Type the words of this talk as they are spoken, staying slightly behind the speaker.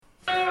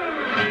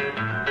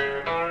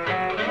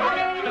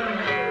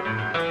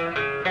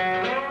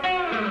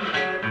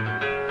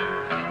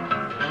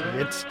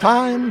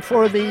Time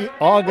for the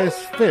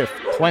August 5th,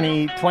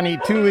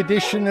 2022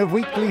 edition of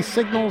Weekly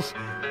Signals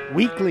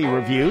Weekly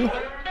Review,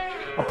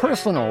 a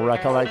personal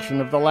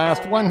recollection of the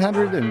last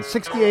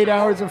 168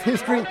 hours of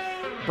history,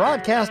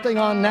 broadcasting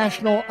on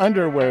National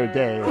Underwear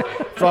Day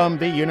from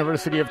the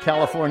University of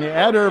California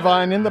at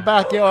Irvine in the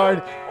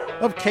backyard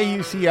of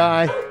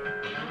KUCI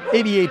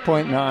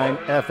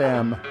 88.9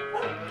 FM.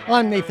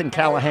 I'm Nathan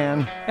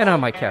Callahan. And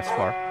I'm Mike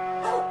Caspar.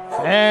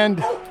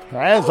 And,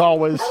 as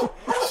always,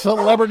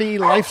 celebrity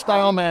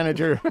lifestyle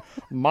manager,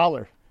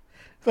 Mahler,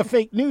 the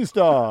fake news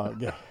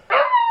dog.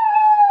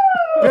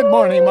 Good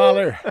morning,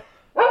 Mahler.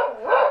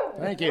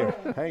 Thank you.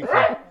 Thank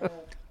you.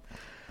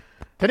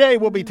 Today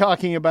we'll be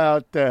talking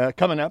about,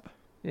 coming up,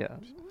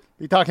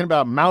 be talking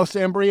about mouse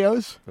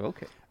embryos,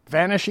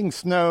 vanishing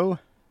snow,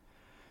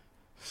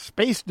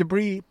 space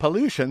debris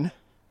pollution,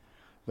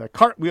 the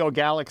Cartwheel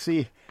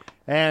Galaxy,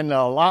 and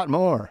a lot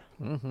more.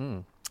 Mm-hmm.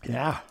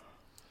 Yeah.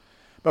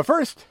 But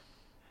first,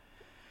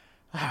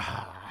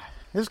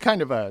 this is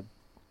kind of a,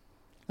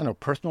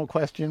 personal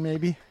question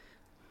maybe.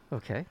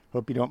 Okay.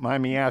 Hope you don't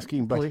mind me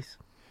asking, but please.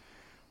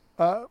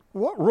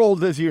 What role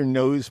does your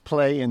nose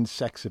play in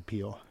sex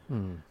appeal?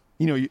 You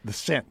know, the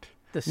scent,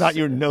 not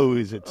your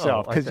nose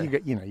itself, because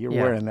you're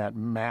wearing that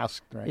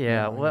mask right now.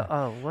 Yeah.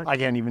 Well, I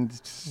can't even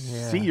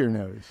see your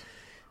nose.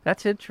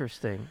 That's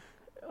interesting.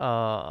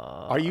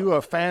 Are you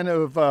a fan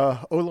of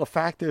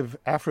olfactive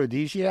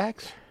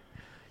aphrodisiacs?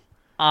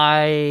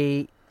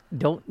 I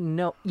don't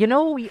know. You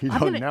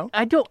don't know?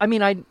 I don't. I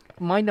mean, I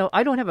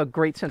don't have a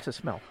great sense of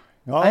smell.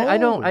 Oh. I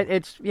don't.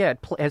 It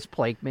has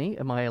plagued me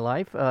in my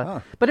life.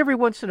 But every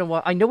once in a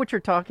while, I know what you're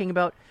talking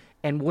about.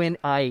 And when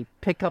I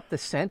pick up the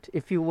scent,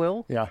 if you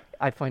will,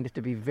 I find it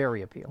to be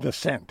very appealing. The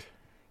scent.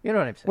 You know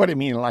what I'm saying? What do you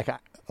mean, like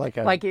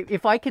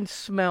if I can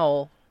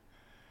smell.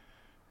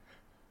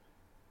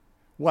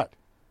 What?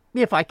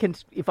 If I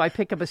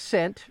pick up a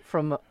scent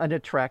from an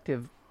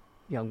attractive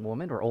young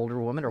woman or older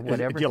woman or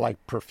whatever. Do you like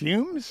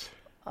perfumes?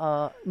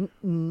 No.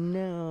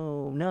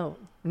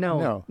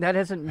 That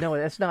isn't. No,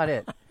 that's not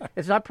it.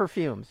 It's not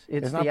perfumes.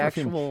 It's the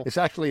actual. It's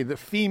actually the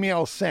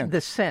female scent.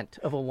 The scent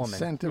of a woman. The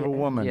scent of a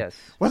woman. Yes.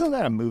 Wasn't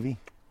that a movie?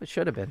 It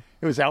should have been.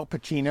 It was Al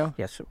Pacino.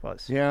 Yes, it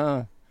was.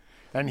 Yeah.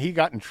 And he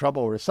got in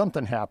trouble or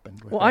something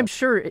happened. Well, I'm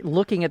sure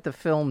looking at the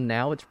film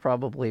now, it's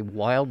probably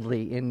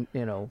wildly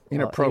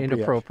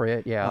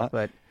inappropriate. Yeah,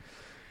 but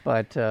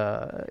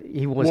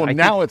he was. Well,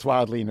 now it's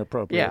wildly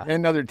inappropriate. Yeah. In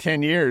another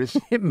 10 years,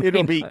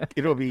 it'll be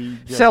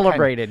just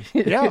celebrated.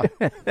 Yeah.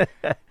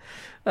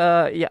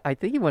 I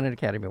think he won an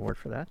Academy Award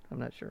for that. I'm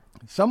not sure.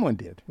 Someone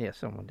did. Yeah,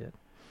 someone did.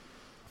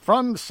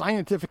 From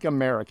Scientific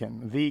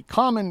American, the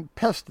common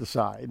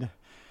pesticide,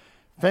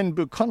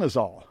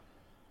 fenbuconazole.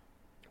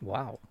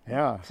 Wow.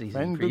 Yeah.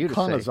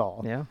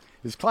 Fenbuconazole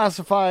is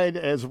classified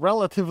as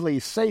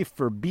relatively safe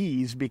for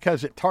bees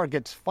because it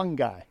targets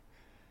fungi.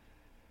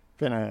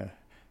 Fenbuconazole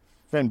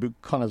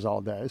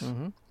does.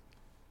 Mm-hmm.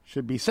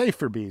 Should be safe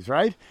for bees,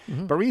 right?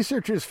 Mm-hmm. But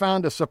researchers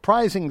found a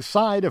surprising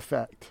side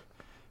effect.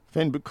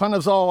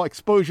 Fenbuconazole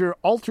exposure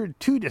altered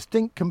two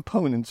distinct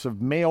components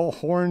of male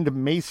horned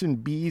mason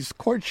bees'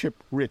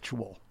 courtship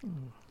ritual.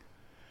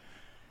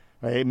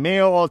 A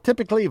male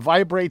typically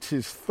vibrates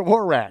his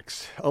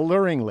thorax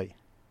alluringly.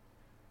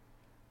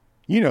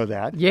 You know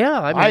that.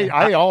 Yeah.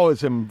 I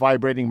always am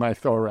vibrating my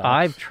thorax.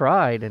 I've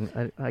tried,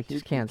 and I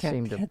just can't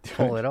seem to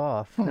pull it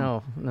off.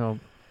 No.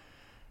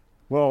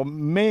 Well,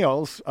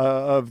 males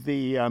of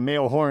the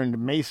male horned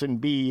mason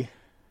bee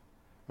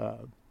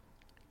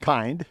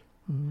kind,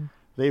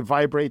 they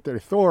vibrate their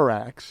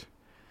thorax.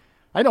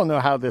 I don't know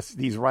how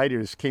these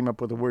writers came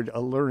up with the word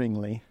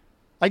alluringly.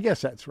 I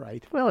guess that's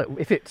right. Well,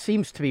 if it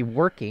seems to be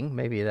working,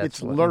 maybe that's...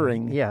 It's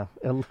luring. Yeah.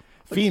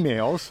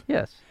 Females.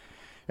 Yes.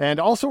 And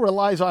also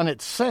relies on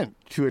its scent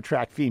to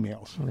attract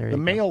females. The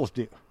males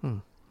do.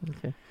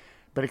 Okay.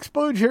 But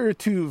exposure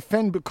to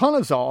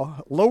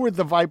fenbuconazole lowered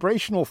the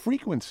vibrational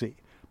frequency,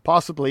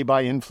 possibly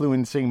by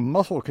influencing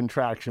muscle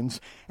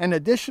contractions, and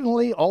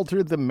additionally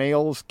altered the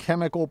male's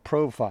chemical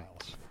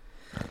profiles,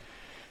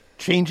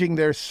 changing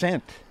their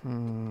scent.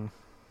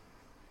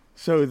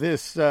 So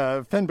this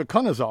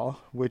fenbuconazole,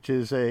 which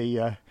is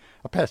a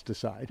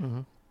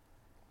pesticide,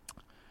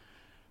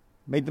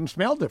 made them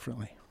smell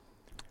differently.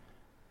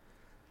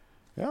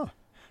 Yeah.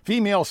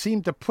 Females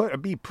seem to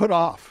be put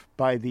off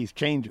by these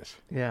changes.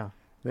 Yeah.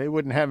 They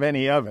wouldn't have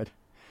any of it.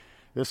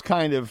 This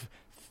kind of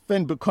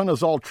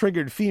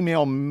fenbuconazole-triggered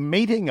female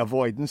mating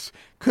avoidance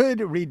could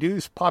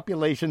reduce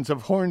populations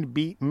of horned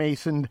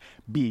mason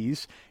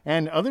bees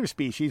and other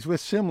species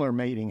with similar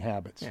mating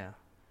habits. Yeah.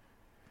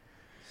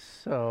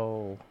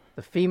 So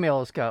the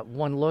female's got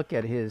one look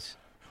at his...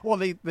 Well,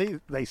 they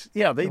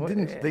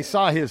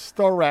saw his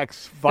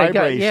thorax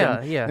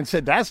vibration and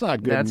said, that's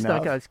not good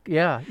enough.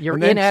 Your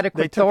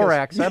inadequate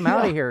thorax. I'm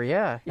out of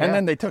here, And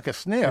then they took a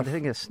sniff. They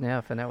took a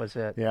sniff, and that was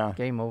it. Yeah.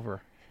 Game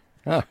over.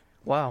 Huh.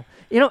 Wow.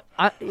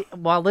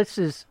 While this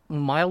is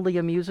mildly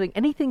amusing,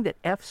 anything that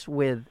F's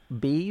with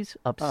bees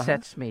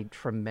upsets me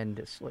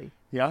tremendously.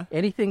 Yeah?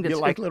 Anything that's... You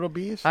like little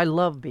bees? I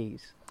love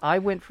bees. I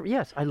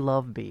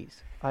love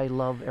bees. I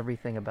love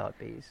everything about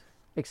bees.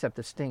 except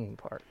the stinging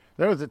part.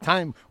 There was a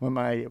time when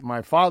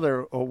my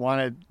father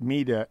wanted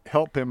me to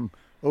help him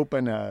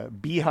open a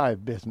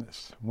beehive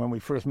business when we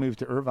first moved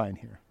to Irvine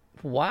here.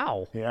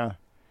 Wow. Yeah.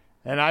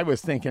 And I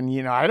was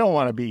thinking, I don't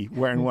want to be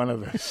wearing one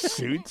of the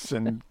suits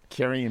and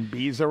carrying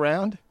bees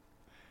around.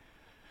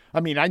 I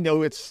mean, I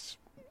know it's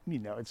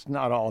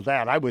not all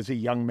that. I was a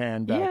young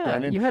man back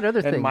then. And you had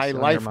other things. And my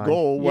life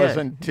goal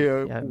wasn't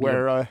to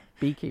wear a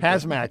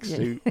hazmat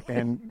suit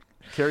and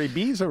carry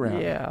bees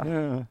around.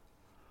 Yeah.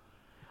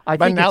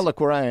 But now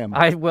look where I am.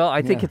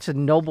 I think it's a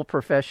noble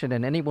profession,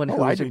 and anyone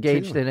who's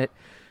engaged in it,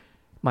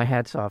 my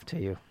hat's off to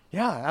you.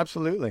 Yeah,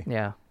 absolutely.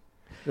 Yeah.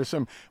 There's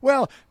some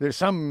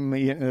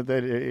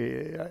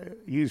that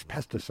use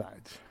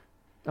pesticides.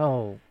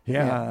 Oh.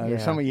 Yeah.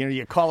 There's some,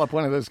 you call up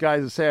one of those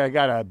guys and say, I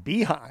got a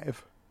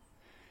beehive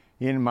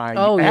in my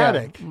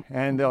attic,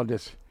 and they'll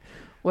just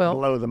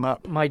blow them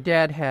up. My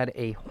dad had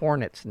a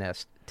hornet's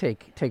nest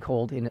take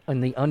hold in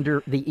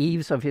the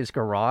eaves of his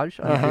garage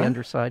on the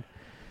underside,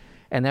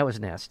 and that was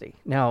nasty.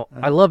 Now,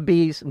 I love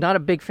bees. Not a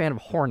big fan of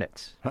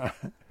hornets.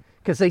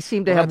 Because they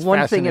seem to have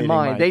one thing in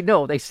mind.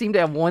 They seem to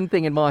have one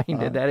thing in mind,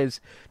 and that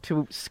is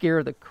to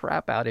scare the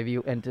crap out of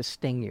you and to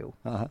sting you.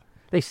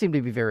 They seem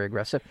to be very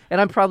aggressive. And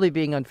I'm probably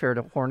being unfair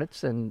to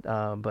hornets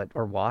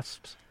or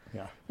wasps.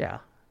 Yeah,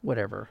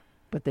 whatever.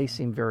 But they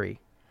seem very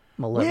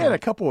malevolent. We had a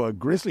couple of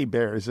grizzly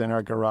bears in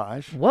our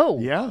garage. Whoa.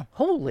 Yeah.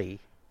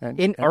 Holy.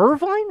 In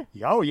Irvine?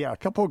 Oh, yeah. A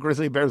couple of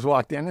grizzly bears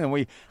walked in, and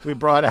we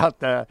brought out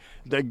the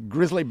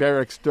grizzly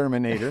bear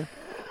exterminator,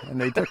 and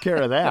they took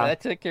care of that.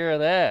 That took care of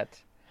that.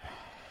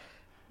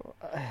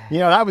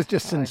 That was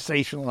just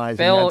sensationalizing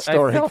that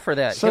story. I fell for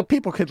that. So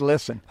people could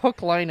listen.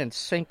 Hook, line, and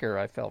sinker,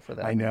 I fell for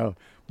that. I know.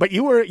 But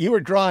you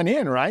were drawn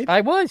in, right?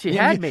 I was. You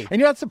had me.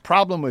 And that's the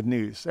problem with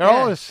news. They're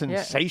always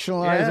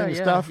sensationalizing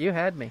stuff. You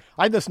had me.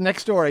 This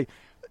next story,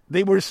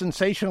 they were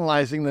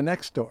sensationalizing the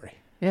next story.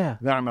 Yeah.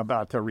 That I'm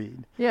about to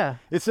read. Yeah.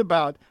 It's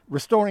about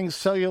restoring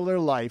cellular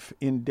life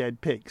in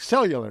dead pigs.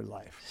 Cellular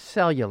life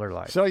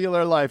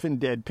in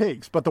dead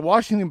pigs. But the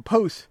Washington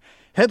Post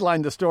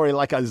headlined the story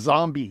like a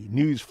zombie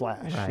news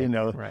flash.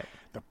 Right.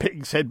 The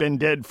pigs had been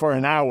dead for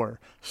an hour.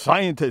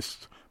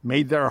 Scientists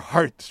made their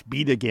hearts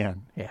beat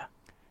again. Yeah.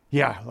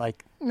 Yeah,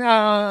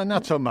 no,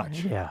 not so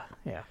much. Yeah.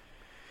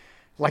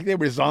 Like they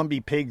were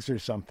zombie pigs or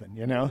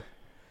something, I'm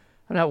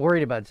not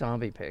worried about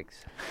zombie pigs.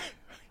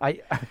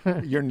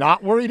 You're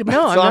not worried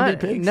about zombie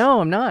pigs?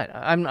 No, I'm not.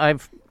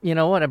 You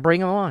know what? I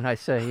bring them on. I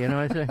say,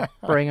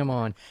 bring them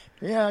on.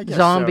 Yeah, I guess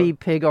zombie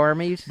pig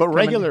armies. But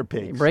regular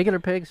pigs.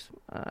 Regular pigs.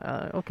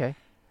 Okay.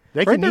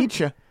 They can eat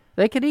you.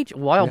 They can eat you.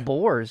 Wild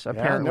boars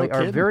apparently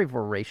are very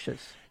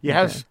voracious. You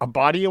have a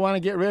body you want to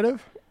get rid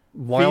of?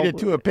 Feed it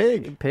to a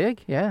pig.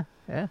 Pig, yeah.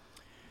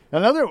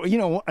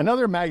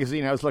 Another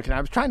magazine I was looking at,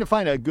 I was trying to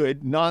find a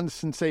good,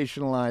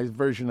 non-sensationalized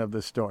version of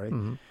this story.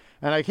 Mm-hmm.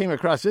 And I came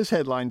across this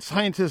headline: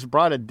 Scientists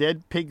brought a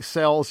dead pig's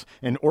cells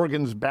and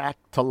organs back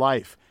to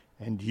life,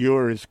 and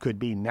yours could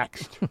be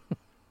next.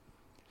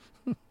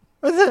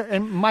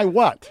 And my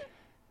what?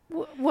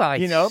 Well,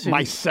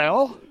 my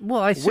cell?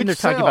 Well, I assume they're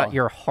talking about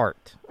your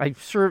heart. I'm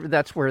sure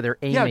that's where they're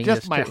aiming. Yeah,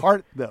 just my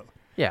heart, though.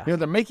 Yeah.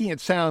 They're making it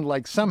sound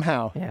like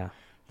somehow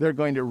they're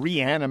going to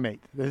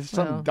reanimate. This is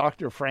some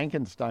Dr.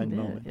 Frankenstein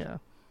moment. Yeah.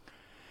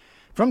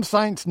 From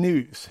Science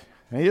News.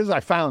 I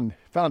found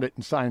it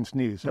in Science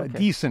News. Okay. A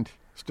decent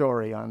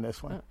story on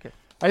this one. Okay.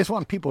 I just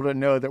want people to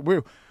know that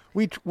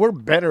we're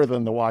better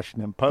than the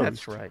Washington Post.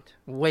 That's right.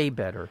 Way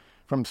better.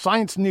 From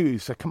Science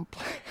News, a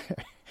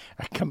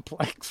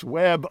complex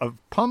web of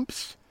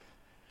pumps,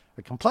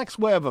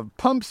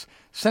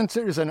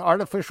 sensors, and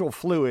artificial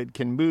fluid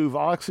can move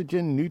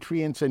oxygen,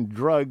 nutrients, and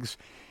drugs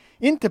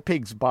into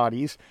pigs'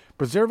 bodies,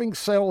 preserving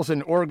cells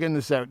and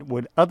organs that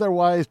would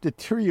otherwise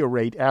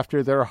deteriorate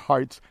after their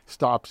hearts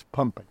stops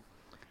pumping.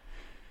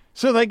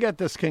 So they get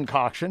this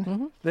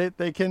concoction that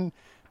they can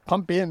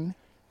pump in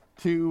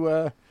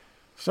to,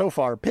 so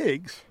far,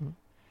 pigs,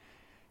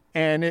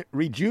 and it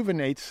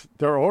rejuvenates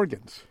their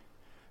organs.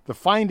 The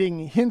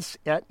finding hints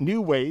at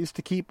new ways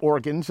to keep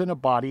organs in a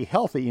body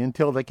healthy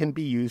until they can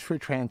be used for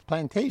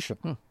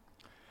transplantation.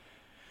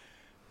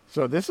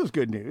 So this is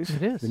good news.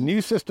 It is. The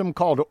new system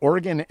called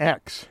Organ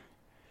X.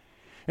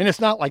 And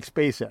it's not like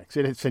SpaceX.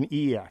 It's an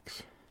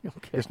EX.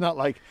 Okay. It's not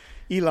like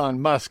Elon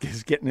Musk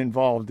is getting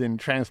involved in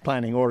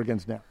transplanting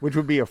organs now, which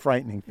would be a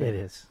frightening thing. It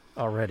is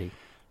already.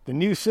 The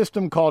new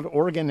system called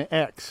Organ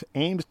X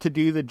aims to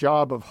do the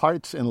job of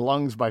hearts and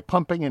lungs by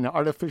pumping an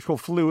artificial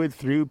fluid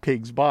through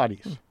pigs'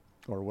 bodies.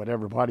 Or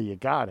whatever body you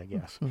got, I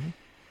guess.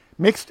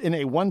 Mixed in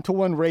a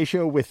 1-to-1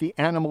 ratio with the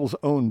animal's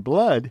own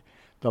blood,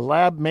 the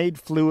lab-made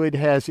fluid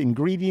has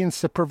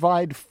ingredients that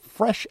provide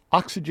fresh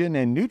oxygen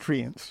and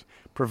nutrients,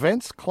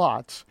 prevents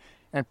clots,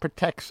 and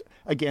protects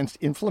against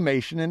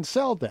inflammation and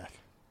cell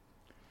death.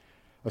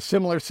 A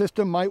similar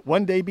system might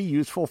one day be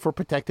useful for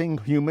protecting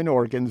human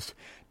organs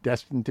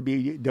destined to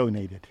be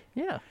donated.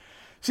 Yeah.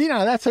 See,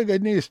 now that's a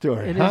good news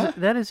story.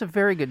 That is a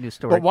very good news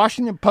story. But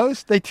Washington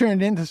Post, they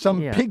turned into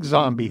some pig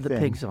zombie thing. The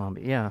pig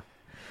zombie, yeah.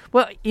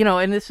 Well,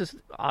 and this is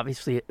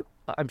obviously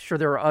I'm sure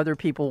there are other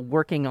people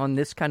working on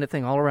this kind of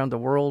thing all around the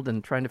world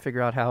and trying to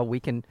figure out how we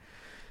can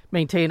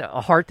maintain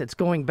a heart that's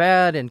going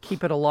bad and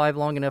keep it alive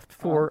long enough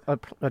for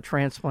a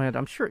transplant.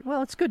 I'm sure.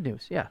 Well, it's good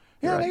news. Yeah.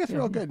 Yeah, I right. think it's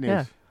real good news.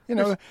 Yeah. You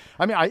know,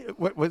 I mean,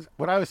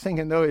 what I was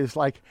thinking though is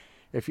like,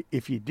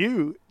 if you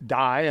do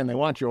die and they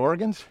want your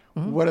organs,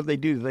 what do?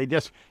 Do they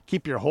just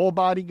keep your whole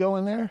body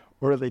going there,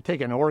 or do they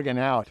take an organ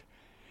out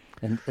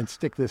and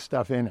stick this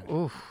stuff in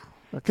it?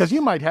 Because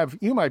you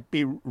might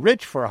be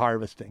rich for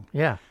harvesting.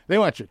 Yeah. They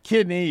want your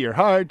kidney, your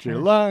heart, your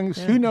lungs.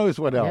 Who knows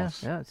what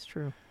else? Yeah, it's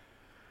true.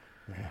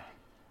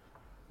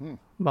 Yeah.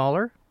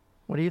 Mahler,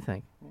 what do you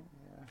think?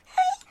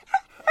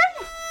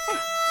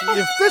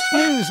 If this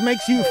news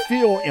makes you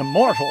feel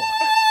immortal,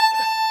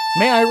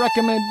 may I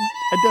recommend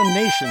a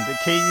donation to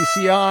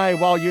KUCI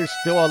while you're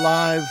still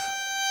alive?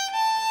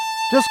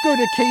 Just go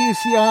to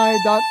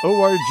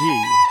kuci.org.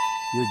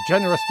 Your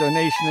generous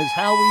donation is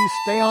how we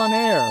stay on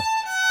air.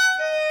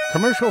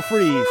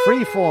 Commercial-free,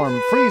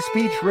 free-form,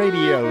 free-speech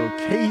radio,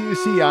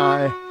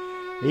 KUCI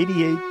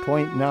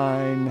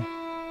 88.9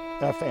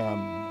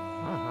 FM.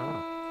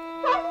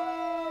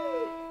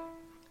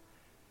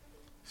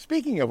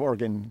 Speaking of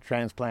organ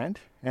transplant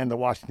and the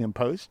Washington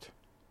Post,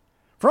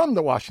 from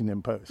the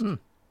Washington Post.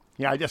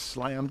 Yeah, I just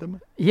slammed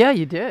them. Yeah,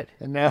 you did.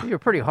 And now, you were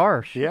pretty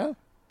harsh. Yeah?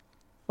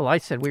 Well, I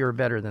said we were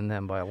better than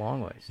them by a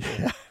long ways.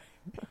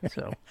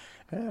 So,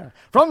 yeah.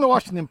 From the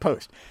Washington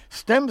Post,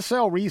 stem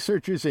cell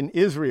researchers in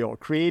Israel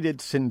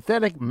created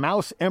synthetic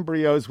mouse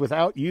embryos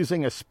without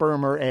using a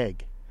sperm or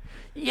egg.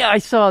 Yeah, I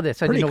saw this.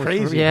 Pretty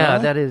crazy, Yeah, huh?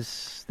 that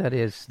is.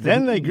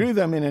 Then they grew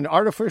them in an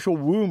artificial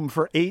womb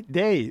for 8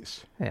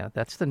 days. Yeah,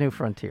 that's the new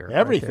frontier.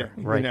 Everything,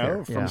 right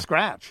there. from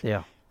scratch.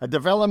 Yeah. A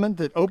development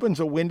that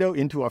opens a window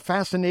into a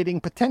fascinating,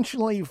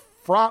 potentially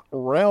fraught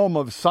realm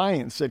of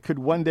science that could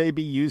one day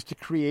be used to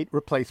create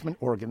replacement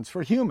organs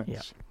for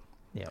humans.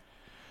 Yeah.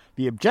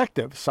 The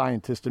objective,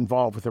 scientists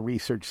involved with the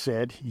research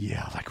said,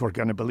 like we're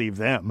going to believe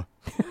them,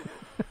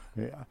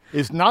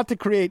 is not to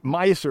create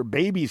mice or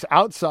babies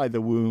outside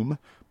the womb,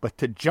 but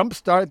to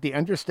jumpstart the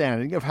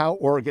understanding of how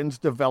organs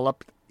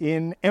develop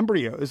in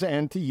embryos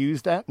and to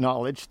use that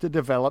knowledge to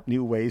develop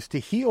new ways to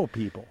heal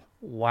people.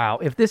 Wow.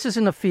 If this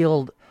isn't a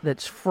field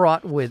that's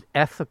fraught with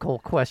ethical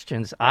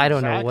questions, I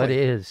don't know what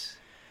is.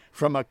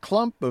 From a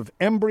clump of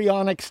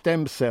embryonic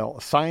stem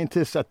cells,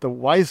 scientists at the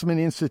Weizmann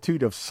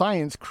Institute of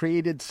Science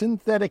created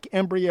synthetic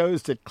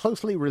embryos that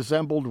closely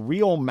resembled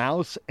real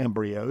mouse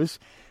embryos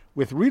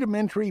with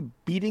rudimentary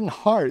beating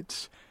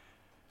hearts,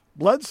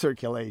 blood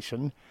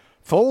circulation,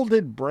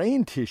 folded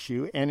brain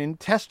tissue, and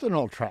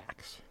intestinal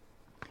tracts.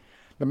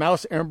 The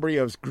mouse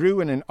embryos grew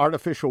in an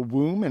artificial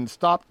womb and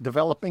stopped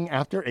developing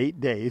after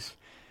 8 days,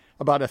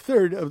 about a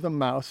third of the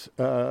mouse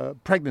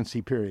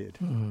pregnancy period.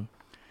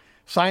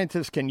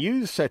 Scientists can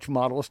use such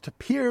models to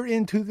peer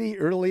into the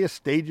earliest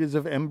stages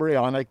of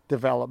embryonic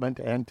development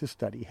and to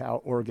study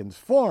how organs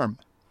form.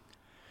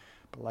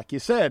 But like you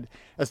said,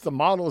 as the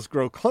models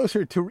grow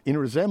closer in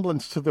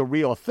resemblance to the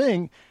real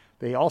thing,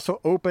 they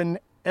also open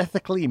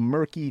ethically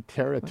murky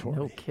territory.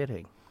 No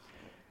kidding.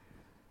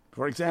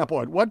 For example,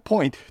 at what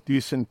point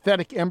do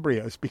synthetic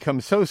embryos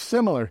become so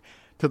similar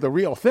to the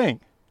real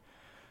thing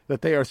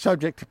that they are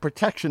subject to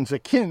protections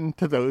akin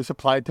to those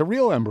applied to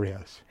real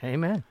embryos?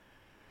 Amen.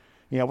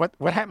 You know,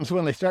 what happens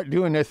when they start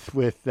doing this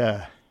with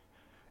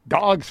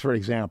dogs, for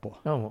example?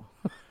 Oh.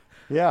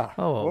 Yeah.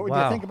 Oh, what would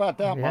wow. you think about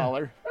that,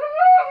 Mahler?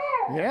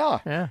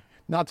 Yeah.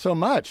 Not so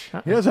much.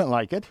 He doesn't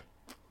like it.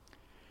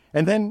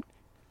 And then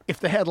if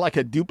they had like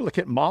a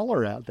duplicate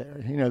Mahler out there,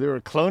 they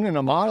were cloning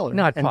a Mahler.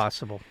 Not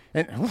possible.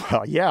 And,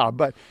 well, yeah,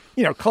 but,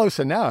 close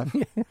enough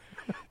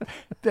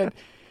that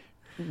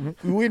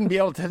we wouldn't be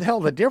able to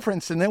tell the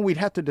difference. And then we'd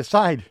have to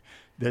decide,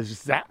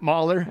 does that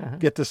Mahler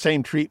get the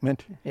same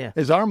treatment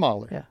as our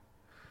Mahler? Yeah.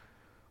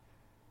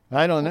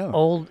 I don't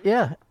know.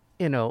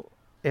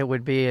 It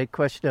would be a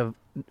question of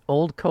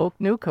old Coke,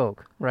 new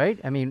Coke, right?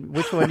 I mean,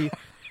 which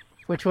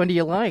one do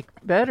you like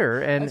better?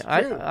 And That's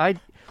true.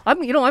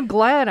 I'm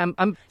glad. I'm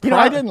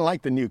I didn't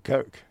like the new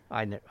Coke.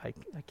 I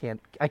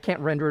can't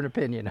render an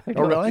opinion.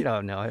 Oh, really?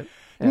 No.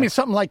 I mean,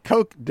 something like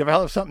Coke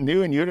develops something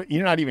new, and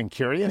you're not even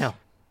curious. No,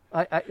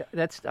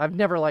 I've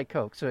never liked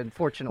Coke, so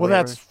unfortunately.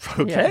 Well, that's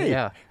okay.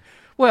 Yeah.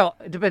 Well,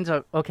 it depends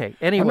on. Okay.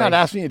 Anyway, I'm not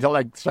asking you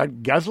to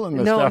start guzzling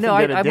the stuff. No,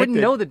 and get I wouldn't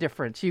addicted. know the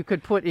difference. You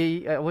could put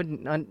I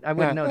wouldn't know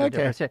the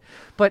difference.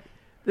 But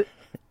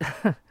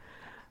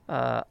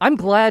I'm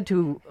glad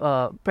to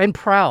and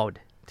proud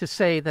to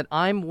say that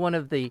I'm one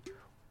of the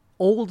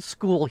old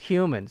school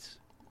humans.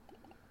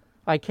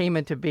 I came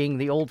into being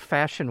the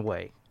old-fashioned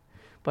way,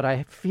 but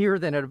I fear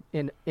that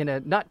in a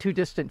not too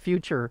distant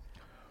future,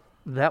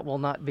 that will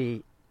not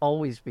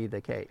always be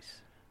the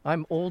case.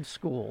 I'm old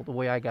school the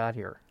way I got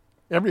here.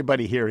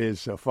 Everybody here is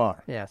so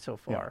far. Yeah, so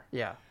far.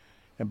 Yeah.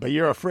 But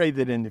you're afraid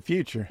that in the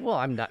future. Well,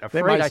 I'm not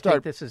afraid. I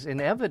think this is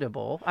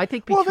inevitable. I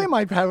think. They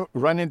might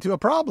run into a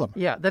problem.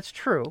 Yeah, that's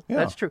true. Yeah.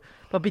 That's true.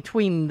 But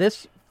between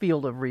this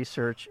field of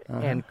research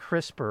and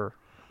CRISPR,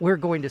 we're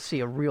going to see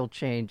a real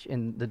change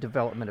in the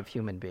development of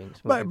human beings.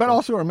 But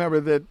also remember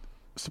that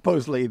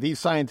supposedly these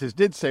scientists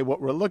did say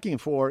what we're looking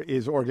for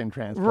is organ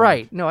transplant.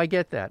 Right. No, I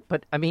get that.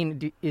 But I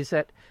mean, is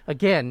that,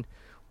 again,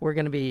 we're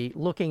going to be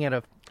looking at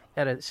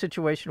a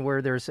situation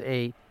where there's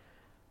a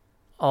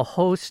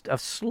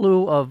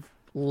slew of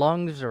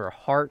lungs or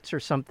hearts or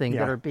something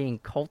that are being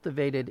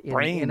cultivated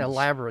in a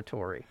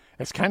laboratory.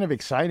 It's kind of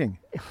exciting.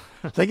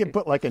 They could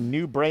put like a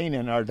new brain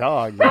in our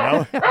dog, you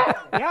know?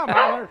 Yeah,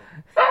 Mahler.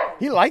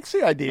 He likes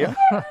the idea.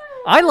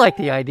 I like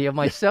the idea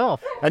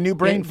myself. A new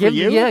brain for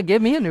you? Yeah,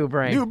 give me a new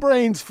brain. New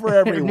brains for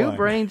everyone. New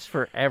brains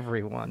for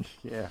everyone.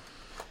 Yeah.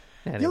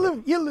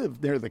 Anyway. You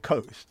live near the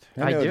coast.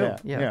 I know do.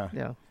 that.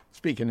 Yeah.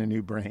 Speaking of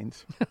new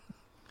brains.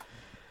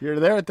 You're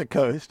there at the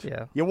coast.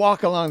 Yeah. You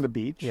walk along the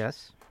beach.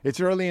 Yes. It's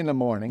early in the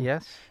morning.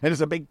 Yes. And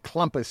there's a big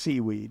clump of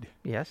seaweed.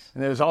 Yes.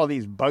 And there's all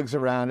these bugs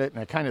around it,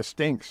 and it kind of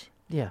stinks.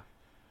 Yeah.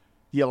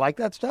 Do you like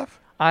that stuff?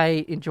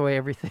 I enjoy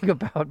everything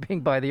about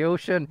being by the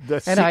ocean,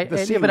 But I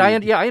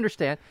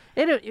understand.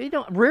 And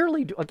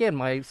rarely do, again,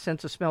 my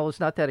sense of smell is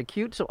not that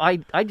acute, so I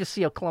just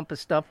see a clump of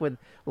stuff with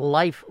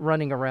life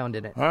running around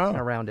in it,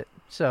 around it.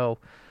 So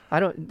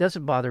it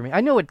doesn't bother me.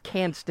 I know it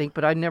can stink,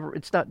 but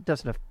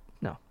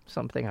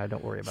something I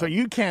don't worry about. So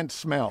you can't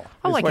smell.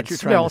 Oh, I what can you're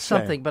smell trying to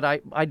something, say.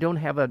 but I don't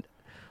have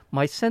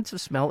my sense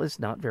of smell is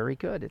not very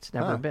good. It's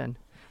never been.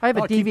 I have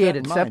I'll a keep that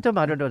deviated in mind. septum.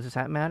 I don't know. Does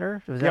that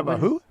matter?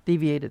 Who?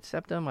 Deviated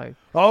septum.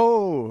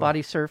 Oh.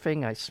 Body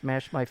surfing. I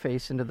smashed my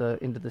face into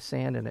the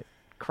sand and it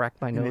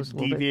cracked my nose a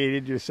little bit.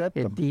 Deviated your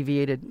septum. It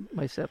deviated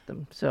my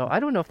septum. So I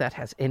don't know if that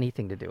has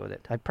anything to do with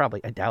it. I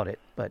doubt it,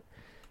 but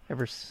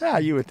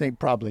You would think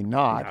probably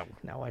not.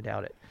 No, I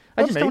doubt it.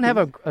 Well, I just don't have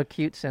maybe. a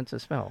acute sense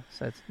of smell.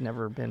 So that's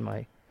never been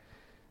my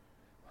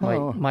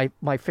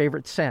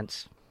favorite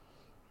sense.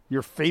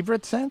 Your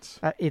favorite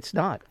sense? It's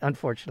not,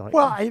 unfortunately.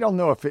 Well, I don't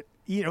know if it.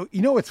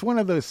 It's one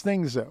of those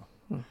things though,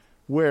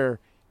 where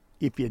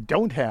if you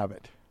don't have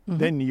it,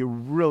 then you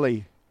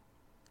really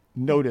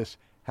notice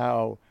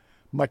how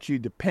much you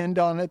depend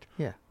on it.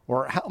 Yeah.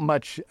 Or how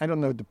much, I don't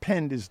know,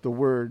 depend is the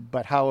word,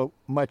 but how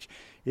much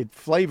it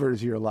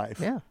flavors your life.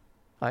 Yeah,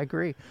 I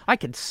agree. I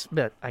can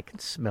smell,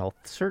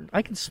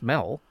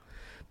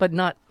 but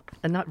not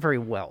very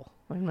well.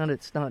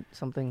 It's not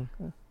something.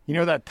 You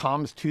know that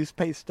Tom's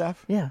toothpaste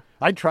stuff? Yeah.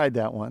 I tried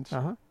that once.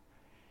 Uh-huh.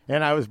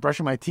 And I was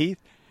brushing my teeth,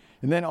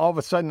 and then all of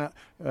a sudden,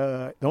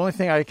 the only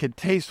thing I could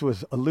taste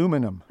was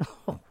aluminum.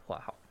 Oh,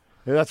 wow.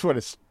 That's what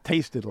it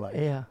tasted like.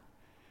 Yeah.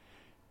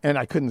 And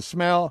I couldn't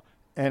smell,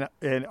 and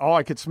all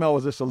I could smell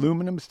was this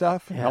aluminum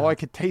stuff. And Yeah. all I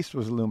could taste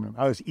was aluminum.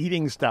 I was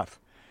eating stuff,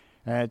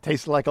 and it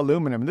tasted like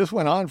aluminum. And this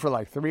went on for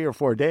like 3 or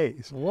 4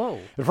 days. Whoa.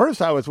 At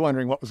first, I was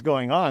wondering what was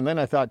going on. Then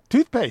I thought,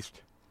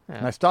 toothpaste. Yeah.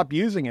 And I stopped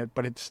using it,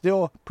 but it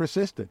still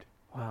persisted.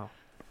 Wow.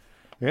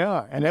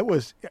 Yeah, and it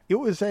was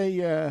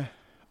a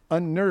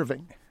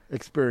unnerving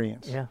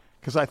experience. Yeah.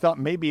 Because I thought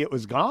maybe it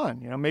was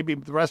gone. Maybe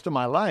the rest of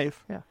my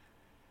life, Yeah.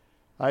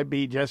 I'd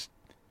be just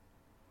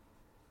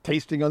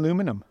tasting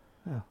aluminum.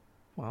 Yeah.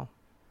 Wow.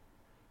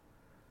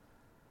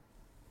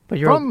 But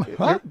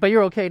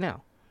you're okay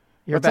now.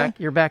 What's that?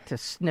 You're back to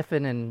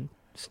sniffing and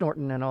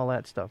snorting and all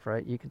that stuff,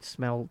 right? You could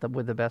smell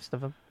with the best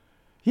of them.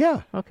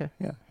 Yeah. Okay.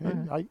 Yeah.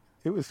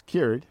 It was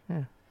cured.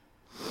 Yeah.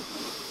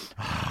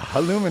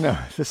 Aluminum,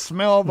 the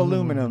smell of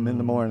aluminum in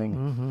the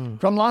morning.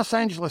 From Los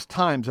Angeles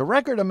Times, a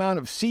record amount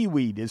of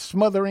seaweed is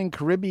smothering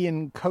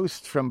Caribbean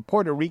coasts from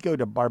Puerto Rico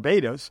to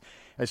Barbados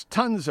as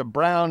tons of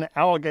brown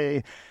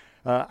algae,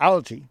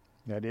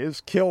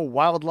 kill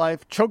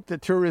wildlife, choke the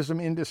tourism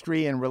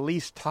industry, and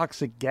release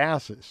toxic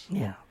gases.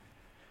 Yeah.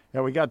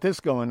 Now we got this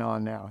going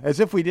on now, as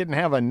if we didn't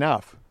have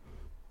enough.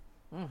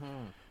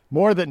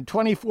 More than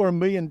 24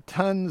 million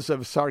tons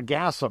of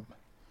sargassum.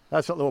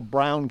 That's that little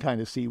brown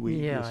kind of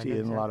seaweed you see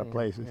in a lot of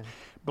places. Yeah.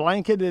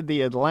 Blanketed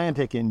the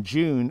Atlantic in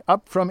June,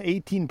 up from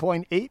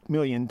 18.8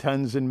 million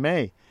tons in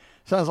May.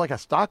 Sounds like a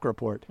stock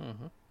report,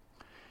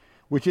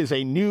 which is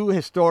a new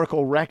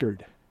historical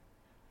record.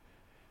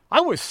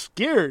 I was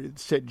scared,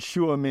 said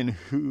Xuemin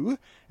Hu,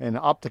 an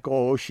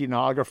optical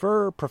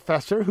oceanographer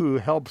professor who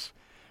helps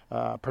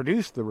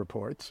produce the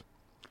reports.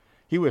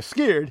 He was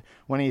scared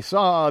when he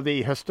saw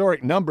the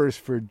historic numbers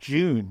for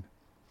June.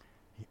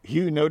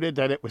 Hu noted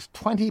that it was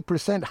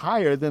 20%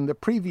 higher than the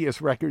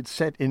previous record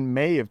set in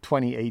May of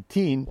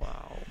 2018.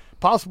 Wow.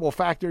 Possible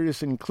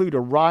factors include a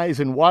rise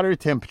in water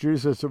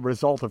temperatures as a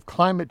result of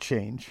climate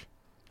change,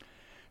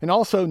 and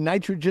also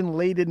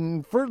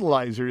nitrogen-laden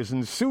fertilizers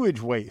and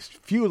sewage waste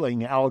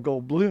fueling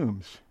algal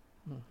blooms.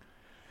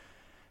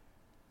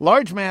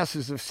 Large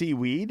masses of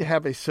seaweed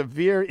have a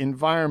severe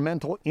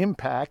environmental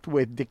impact,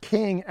 with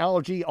decaying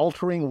algae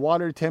altering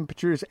water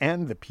temperatures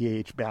and the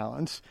pH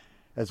balance,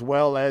 as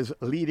well as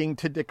leading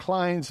to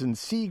declines in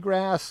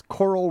seagrass,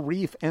 coral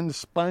reef, and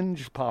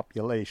sponge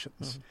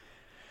populations.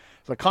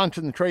 The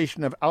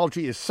concentration of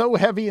algae is so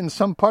heavy in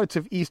some parts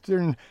of the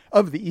Eastern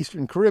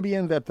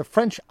Caribbean that the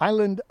French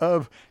island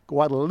of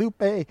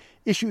Guadeloupe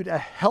issued a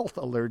health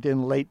alert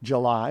in late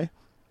July.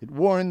 It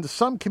warned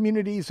some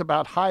communities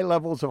about high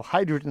levels of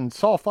hydrogen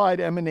sulfide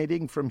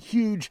emanating from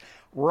huge,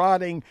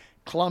 rotting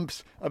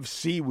clumps of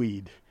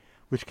seaweed,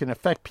 which can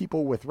affect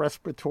people with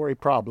respiratory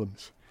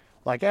problems.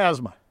 like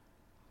asthma.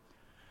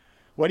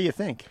 What do you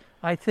think?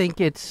 I think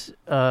it's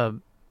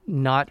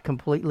not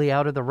completely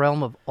out of the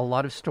realm of a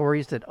lot of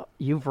stories that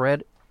you've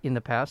read in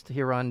the past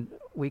here on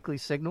Weekly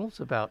Signals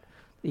about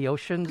the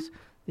oceans,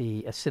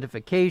 the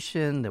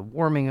acidification, the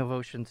warming of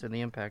oceans, and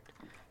the impact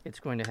it's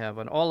going to have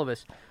on all of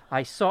us.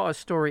 I saw a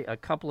story a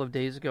couple of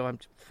days ago. I'm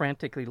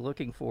frantically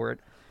looking for it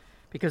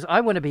because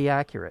I want to be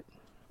accurate.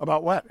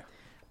 About what?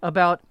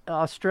 About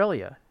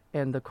Australia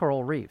and the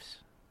coral reefs.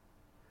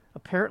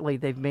 Apparently,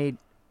 they've made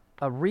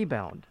a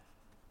rebound.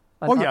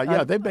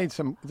 They've made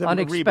some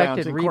unexpected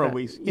rebounds in coral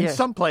reefs in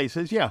some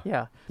places.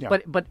 Yeah.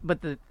 But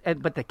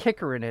the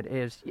kicker in it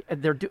is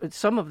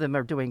some of them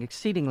are doing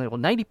exceedingly well.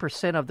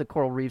 90% of the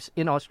coral reefs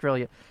in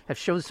Australia have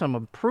shown some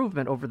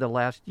improvement over the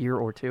last year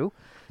or two.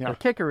 Yeah. The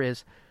kicker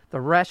is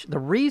the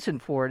reason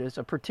for it is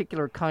a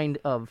particular kind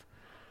of,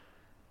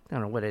 I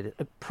don't know what it is,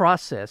 a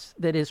process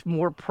that is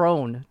more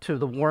prone to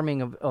the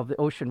warming of the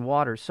ocean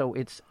water. So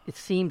it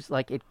seems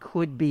like it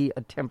could be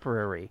a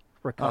temporary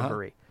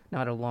recovery.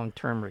 Not a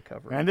long-term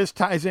recovery. And this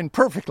ties in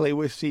perfectly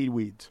with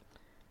seaweeds.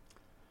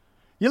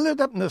 You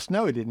lived up in the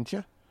snow, didn't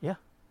you? Yeah,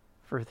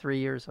 for 3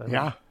 years.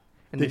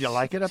 Did you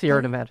like it up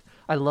Sierra there? Nevada.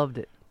 I loved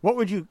it. What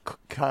would you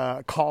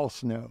call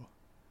snow?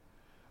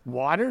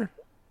 Water?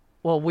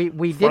 Well, we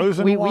used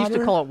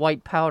to call it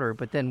white powder,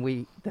 but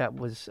then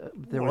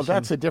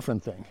that's a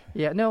different thing.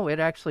 Yeah, no,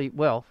 it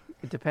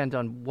depends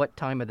on what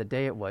time of the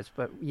day it was,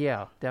 but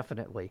yeah,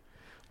 definitely.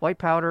 White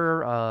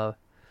powder,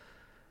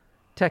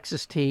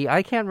 Texas tea.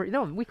 I can't.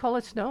 We call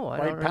it snow.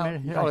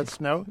 You call it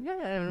snow?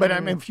 Yeah. But I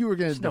mean, if you were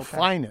going to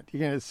define it,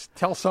 you're going to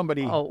tell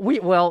somebody. Oh,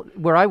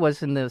 where I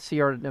was in the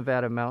Sierra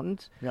Nevada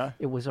mountains,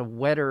 it was a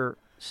wetter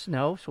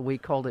snow, so we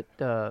called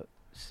it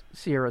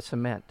Sierra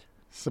cement.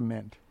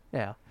 Cement.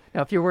 Yeah.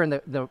 Now, if you were in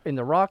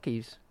the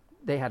Rockies,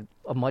 they had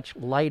a much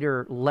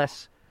lighter,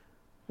 less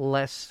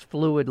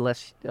fluid,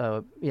 less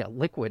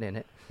liquid in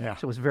it. Yeah.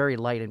 So it was very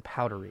light and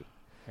powdery.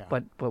 Yeah.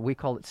 But we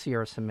call it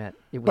Sierra cement.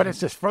 But it's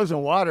just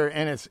frozen water,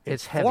 and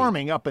it's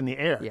forming up in the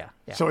air. Yeah.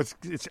 So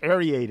it's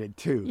aerated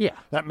too. Yeah.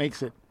 That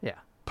makes it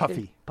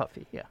puffy.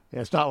 Puffy. Yeah.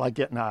 It's not like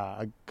getting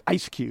an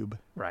ice cube.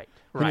 Right.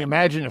 Can you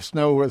imagine if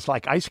snow was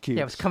like ice cubes?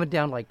 Yeah, it was coming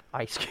down like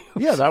ice cubes.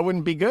 Yeah, that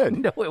wouldn't be good.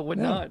 No, it would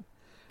not.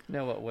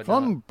 No, it would not.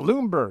 From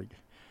Bloomberg,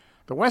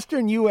 the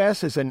Western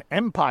U.S. is an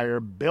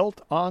empire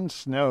built on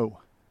snow.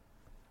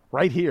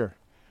 Right here,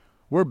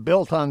 we're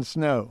built on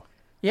snow.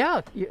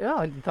 Yeah, I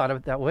hadn't thought of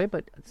it that way,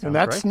 but and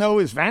that snow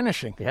is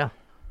vanishing. Yeah.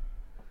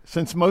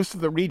 Since most of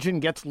the region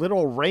gets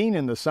little rain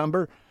in the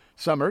summer,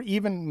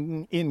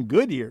 even in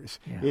good years,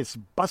 its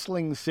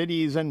bustling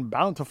cities and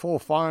bountiful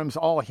farms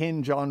all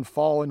hinge on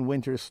fall and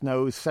winter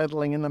snow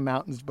settling in the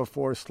mountains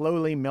before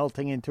slowly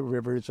melting into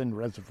rivers and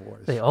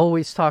reservoirs. They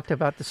always talked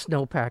about the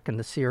snowpack in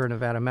the Sierra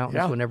Nevada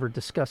mountains whenever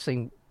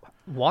discussing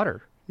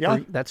water. Yeah,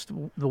 that's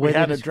the way we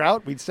had a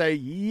drought. We'd say,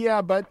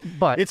 but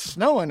it's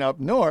snowing up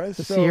north.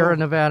 The Sierra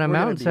Nevada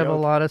mountains have a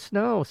lot of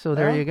snow, so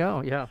there you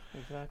go. Yeah,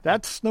 exactly.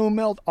 That snow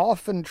melt,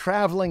 often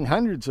traveling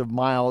hundreds of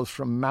miles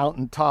from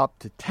mountaintop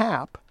to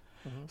tap,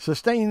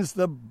 sustains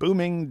the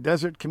booming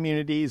desert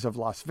communities of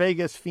Las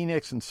Vegas,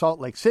 Phoenix, and Salt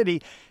Lake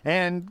City,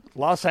 and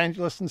Los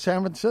Angeles and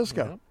San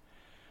Francisco.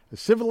 The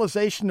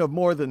civilization of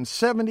more than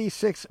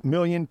 76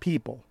 million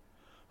people,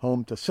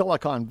 home to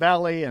Silicon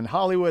Valley and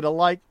Hollywood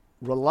alike,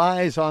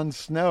 relies on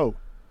snow.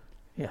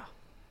 Yeah.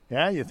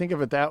 Yeah, you think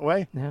of it that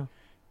way? Yeah.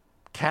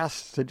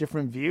 Casts a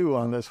different view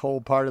on this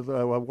whole part of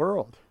the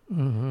world.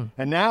 Mm-hmm.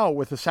 And now,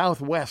 with the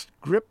Southwest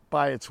gripped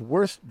by its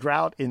worst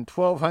drought in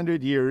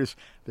 1,200 years,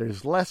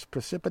 there's less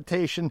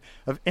precipitation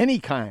of any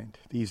kind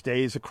these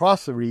days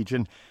across the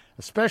region,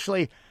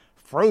 especially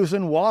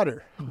frozen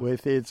water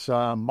with its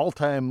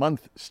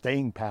multi-month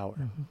staying power.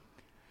 Mm-hmm.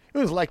 It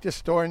was like just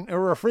storing a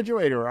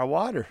refrigerator or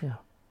water. Yeah.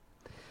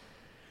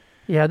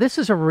 Yeah, this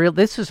is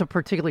a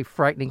particularly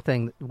frightening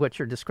thing, what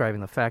you're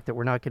describing, the fact that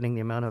we're not getting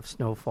the amount of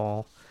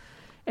snowfall.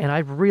 And I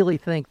really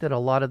think that a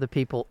lot of the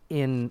people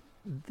in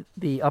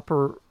the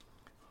upper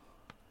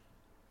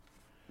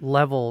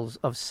levels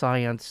of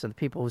science and the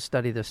people who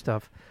study this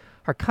stuff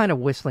are kind of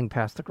whistling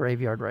past the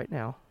graveyard right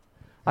now.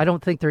 I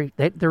don't think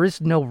there is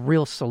no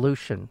real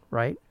solution,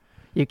 right?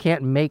 You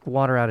can't make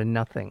water out of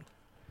nothing.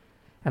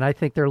 And I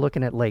think they're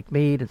looking at Lake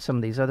Mead and some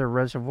of these other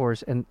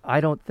reservoirs, and I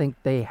don't think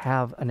they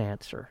have an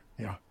answer.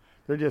 Yeah.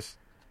 They're just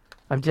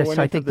I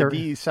think the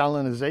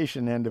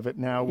desalinization end of it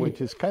now,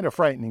 which is kind of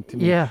frightening to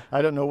me. Yeah.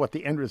 I don't know what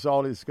the end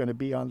result is going to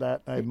be on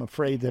that. I'm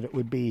afraid that it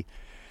would be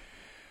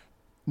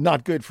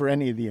not good for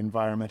any of the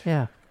environment.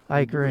 Yeah, I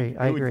agree.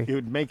 It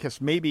would make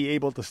us maybe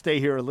able to stay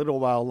here a little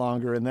while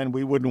longer, and then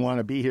we wouldn't want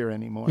to be here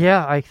anymore.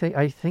 Yeah, I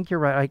think you're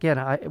right.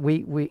 Again,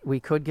 we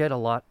could get a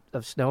lot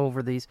of snow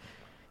over these.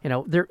 The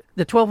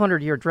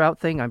 1,200-year drought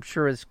thing, I'm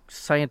sure, is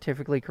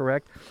scientifically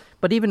correct.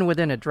 But even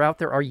within a drought,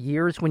 there are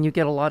years when you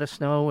get a lot of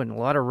snow and a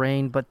lot of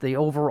rain. But the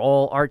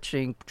overall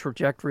arching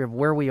trajectory of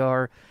where we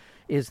are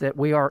is that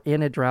we are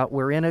in a drought.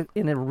 We're in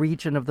a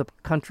region of the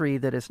country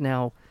that is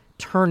now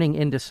turning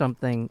into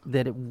something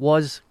that it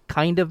was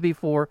kind of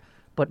before,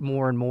 but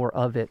more and more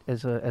of it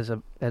as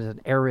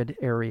an arid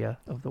area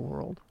of the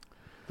world.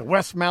 The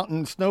West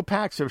Mountain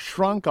snowpacks have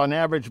shrunk on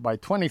average by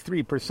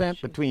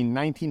 23% between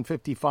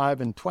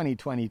 1955 and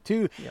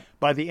 2022. Yep.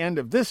 By the end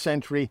of this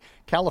century,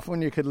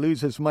 California could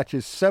lose as much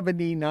as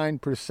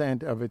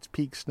 79% of its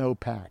peak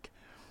snowpack.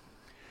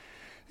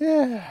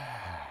 Yeah.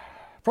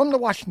 From the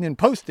Washington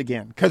Post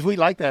again, because we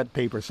like that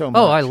paper so much.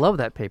 Oh, I love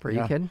that paper. Are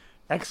you kidding?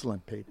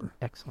 Excellent paper.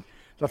 Excellent.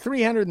 The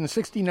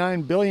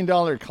 $369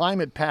 billion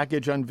climate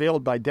package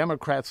unveiled by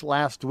Democrats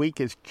last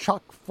week is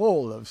chock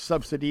full of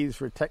subsidies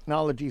for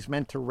technologies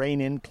meant to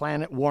rein in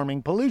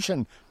planet-warming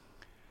pollution.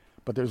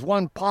 But there's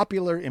one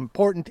popular,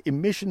 important,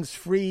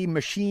 emissions-free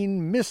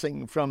machine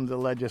missing from the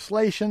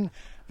legislation,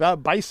 the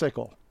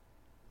bicycle.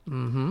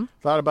 Mm-hmm.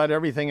 Thought about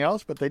everything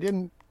else, but they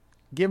didn't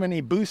give any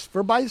boost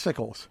for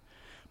bicycles.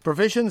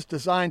 Provisions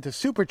designed to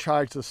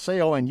supercharge the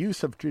sale and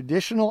use of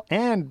traditional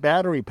and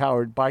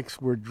battery-powered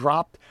bikes were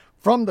dropped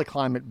from the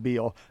climate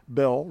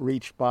bill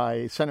reached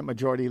by Senate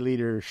Majority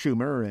Leader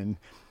Schumer and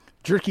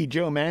Jerky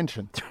Joe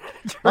Manchin.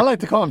 I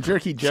like to call him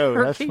Jerky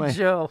Joe. Jerky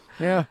Joe.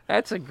 Yeah.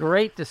 That's a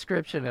great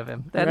description of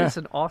him. That is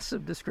an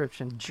awesome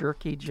description.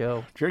 Jerky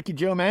Joe. Jerky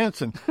Joe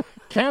Manchin.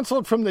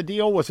 Canceled from the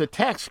deal was a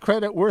tax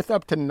credit worth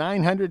up to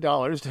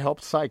 $900 to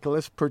help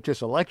cyclists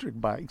purchase electric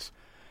bikes.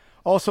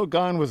 Also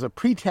gone was a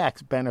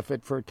pre-tax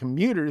benefit for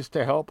commuters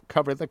to help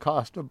cover the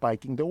cost of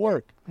biking to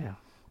work. Yeah.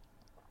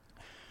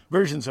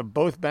 Versions of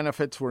both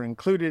benefits were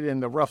included in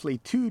the roughly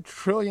 $2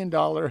 trillion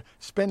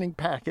spending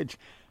package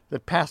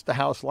that passed the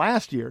House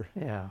last year.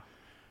 Yeah.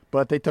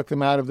 But they took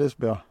them out of this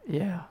bill.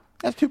 Yeah.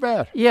 That's too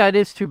bad. Yeah, it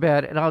is too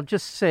bad. And I'll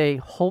just say,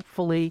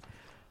 hopefully,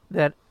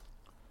 that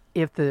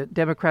if the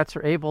Democrats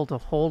are able to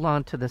hold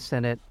on to the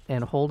Senate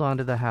and hold on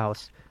to the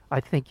House, I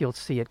think you'll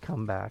see it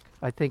come back.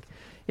 I think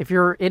if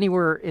you're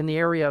anywhere in the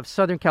area of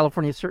Southern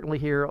California, certainly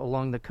here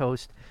along the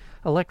coast,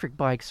 electric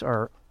bikes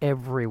are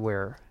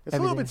everywhere. It's a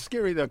little bit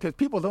scary, though, because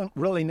people don't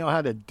really know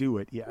how to do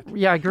it yet.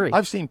 Yeah, I agree.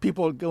 I've seen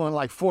people going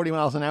like 40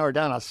 miles an hour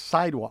down a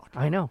sidewalk.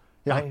 I know.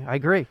 Yeah. I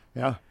agree.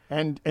 Yeah.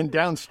 And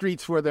down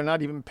streets where they're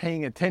not even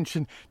paying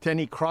attention to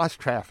any cross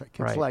traffic.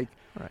 It's like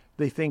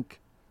they think,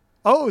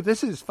 oh,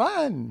 this is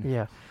fun.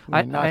 Yeah.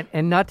 I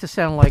and not to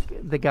sound like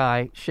the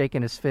guy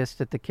shaking his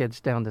fist at the kids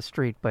down the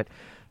street, but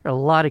there are a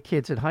lot of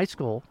kids in high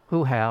school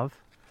who have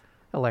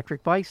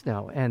electric bikes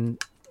now. And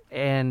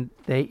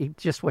they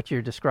just what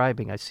you're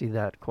describing, I see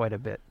that quite a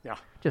bit. Yeah.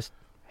 Just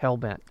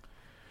hell-bent.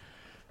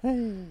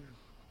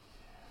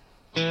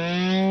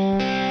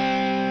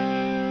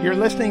 You're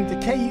listening to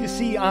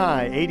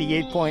KUCI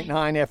 88.9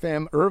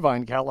 FM,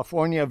 Irvine,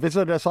 California.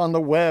 Visit us on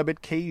the web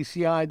at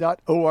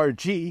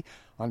kuci.org,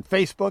 on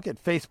Facebook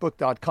at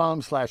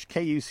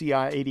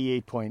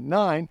facebook.com/KUCI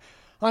 88.9,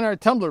 on our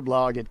Tumblr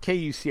blog at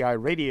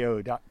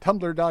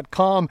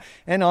kuciradio.tumblr.com,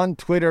 and on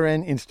Twitter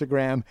and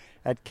Instagram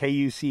at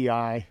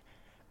KUCI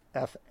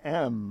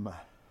FM.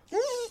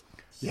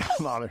 Yeah,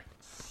 Mother.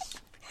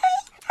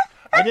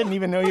 I didn't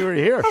even know you were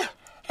here.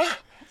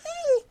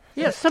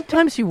 Yeah,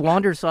 sometimes he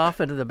wanders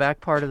off into the back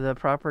part of the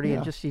property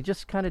and he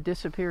just kind of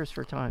disappears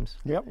for times.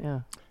 Yep. Yeah.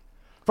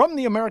 From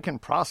the American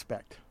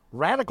Prospect,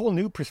 radical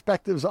new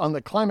perspectives on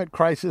the climate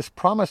crisis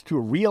promise to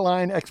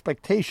realign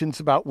expectations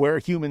about where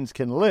humans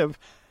can live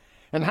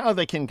and how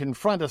they can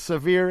confront a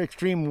severe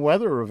extreme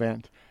weather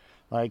event,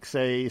 like,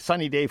 say,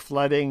 sunny day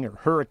flooding or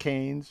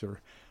hurricanes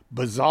or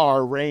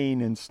bizarre rain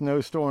and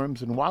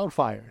snowstorms and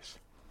wildfires.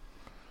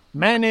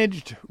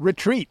 Managed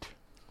retreat.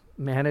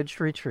 Managed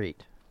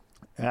retreat.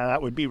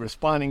 That would be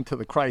responding to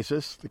the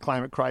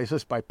climate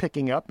crisis, by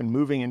picking up and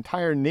moving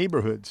entire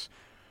neighborhoods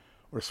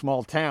or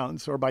small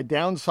towns, or by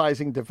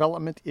downsizing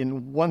development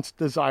in once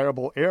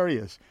desirable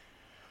areas,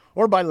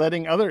 or by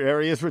letting other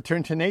areas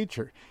return to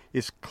nature,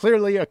 is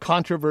clearly a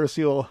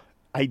controversial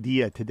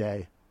idea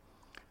today.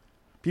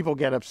 People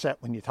get upset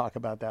when you talk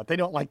about that. They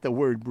don't like the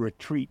word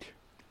retreat.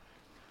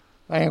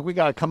 I think we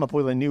got to come up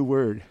with a new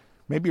word,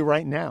 maybe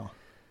right now.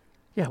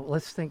 Yeah, well,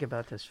 let's think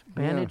about this.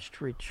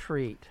 Managed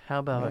retreat. How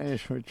about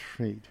managed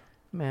retreat?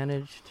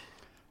 Managed.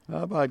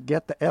 How about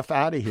get the F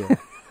out of here?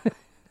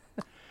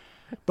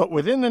 But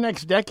within the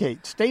next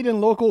decade, state and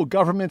local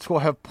governments will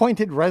have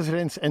pointed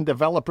residents and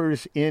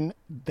developers in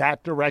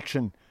that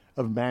direction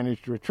of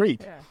managed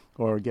retreat,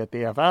 or get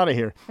the F out of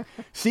here.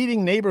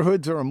 Seeding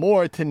neighborhoods or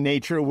more to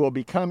nature will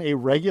become a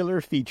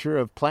regular feature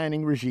of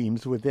planning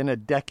regimes within a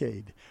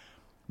decade.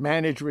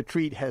 Managed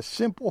retreat has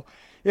simple,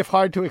 if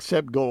hard to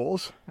accept,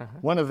 goals.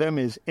 One of them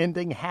is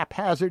ending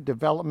haphazard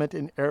development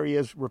in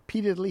areas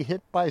repeatedly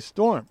hit by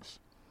storms.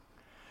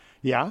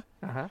 Yeah?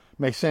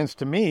 Makes sense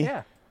to me.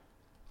 Yeah.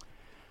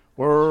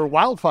 Or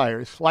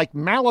wildfires, like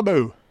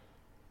Malibu.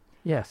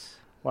 Yes.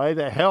 Why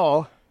the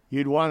hell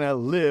you'd want to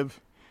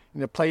live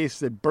in a place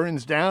that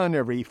burns down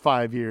every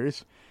 5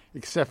 years,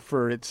 except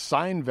for its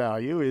sign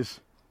value,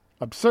 is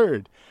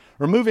absurd.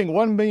 Removing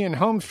 1 million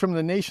homes from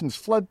the nation's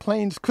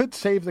floodplains could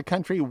save the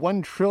country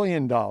 $1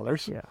 trillion.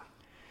 Yeah.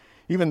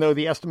 Even though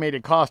the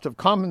estimated cost of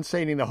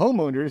compensating the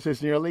homeowners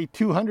is nearly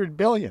 $200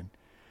 billion.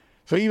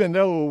 So even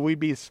though we'd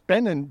be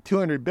spending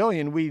 $200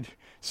 billion, we'd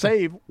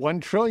save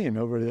 $1 trillion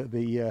over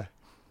the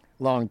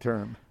long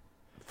term.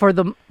 For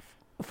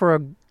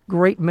a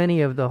great many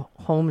of the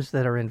homes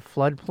that are in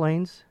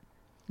floodplains,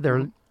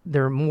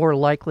 they're more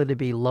likely to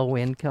be low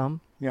income.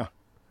 Yeah.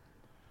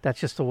 That's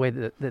just the way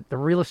that the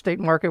real estate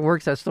market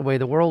works. That's the way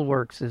the world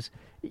works. Is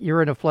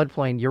you're in a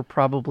floodplain, you're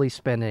probably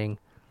spending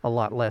a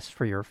lot less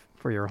for your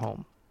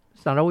home.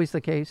 It's not always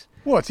the case.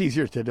 Well, it's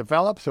easier to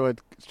develop, so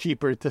it's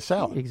cheaper to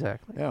sell.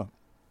 Exactly. Yeah.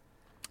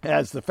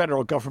 As the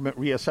federal government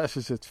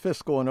reassesses its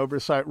fiscal and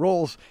oversight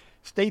roles,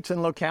 states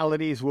and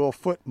localities will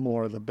foot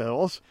more the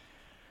bills.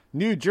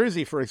 New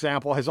Jersey, for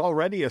example, has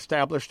already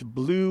established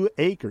Blue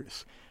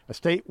Acres, a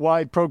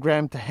statewide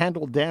program to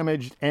handle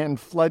damaged and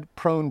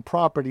flood-prone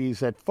properties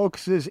that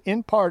focuses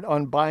in part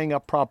on buying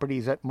up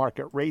properties at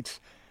market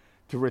rates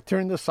to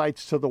return the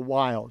sites to the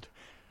wild,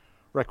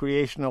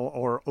 recreational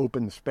or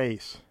open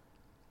space.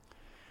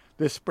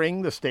 This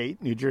spring, the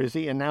state, New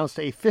Jersey, announced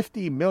a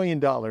 $50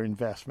 million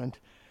investment,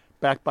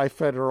 backed by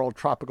federal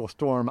tropical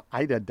storm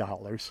Ida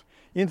dollars,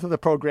 into the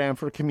program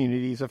for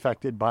communities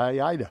affected by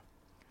Ida.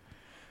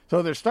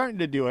 So they're starting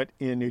to do it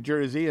in New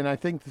Jersey, and I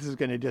think this is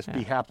going to just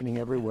be happening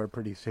everywhere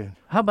pretty soon.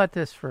 How about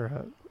this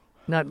for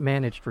not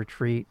managed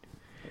retreat,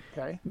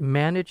 Okay.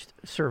 managed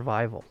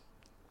survival?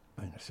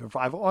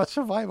 Survival. Oh,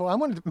 survival. I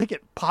want to make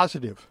it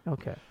positive.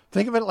 Okay.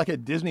 Think of it like a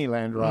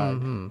Disneyland ride.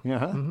 Mm-hmm. Yeah.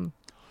 Mm-hmm.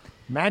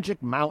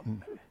 Magic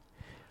Mountain.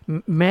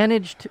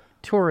 Managed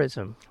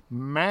tourism.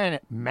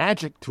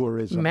 Magic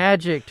tourism.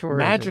 Magic tourism.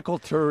 Magical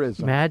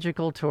tourism.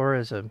 Magical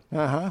tourism.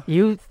 Uh-huh.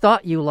 You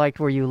thought you liked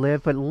where you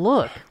live, but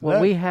look what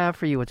we have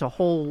for you. It's a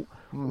whole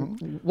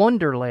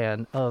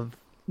wonderland of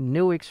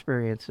new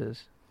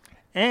experiences.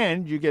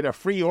 And you get a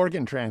free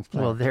organ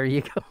transplant. Well, there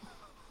you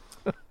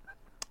go.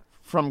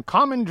 From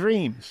Common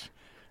Dreams.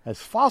 As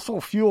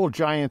fossil fuel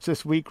giants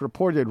this week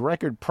reported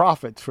record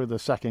profits for the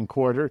second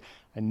quarter,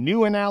 a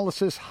new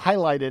analysis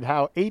highlighted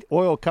how 8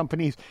 oil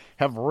companies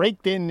have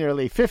raked in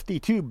nearly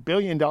 $52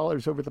 billion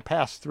over the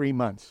past 3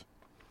 months.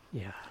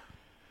 Yeah.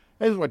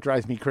 This is what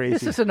drives me crazy.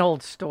 This is an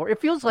old story. It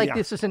feels like Yeah.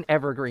 this is an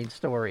evergreen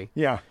story.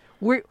 Yeah.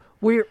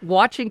 We're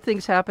watching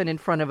things happen in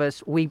front of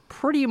us. We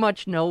pretty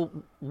much know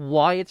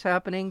why it's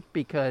happening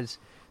because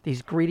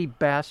these greedy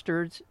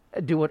bastards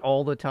do it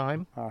all the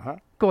time. Uh-huh.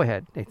 Go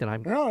ahead, Nathan.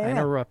 I'm yeah.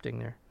 interrupting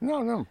there.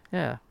 No.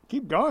 Yeah.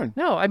 Keep going.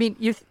 No, I mean,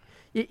 you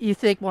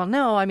think, well,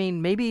 no, I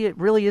mean, maybe it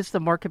really is the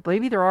market.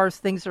 Maybe there are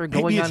things that are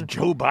going Maybe on. it's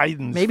Joe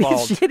Biden's Maybe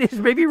fault. it is.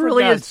 Maybe it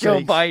really is God's Joe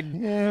sakes.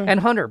 Biden Yeah. and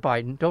Hunter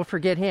Biden. Don't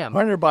forget him.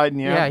 Hunter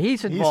Biden, yeah. Yeah,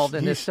 he's involved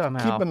in this he's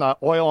somehow. keeping the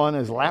oil on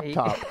his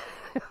laptop.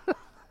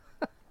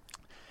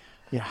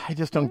 Yeah, I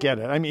just don't get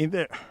it. I mean,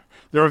 the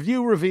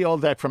review revealed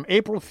that from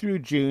April through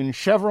June,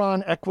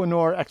 Chevron,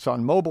 Equinor,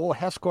 ExxonMobil,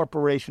 Hess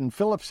Corporation,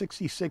 Phillips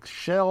 66,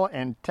 Shell,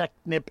 and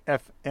Technip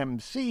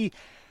FMC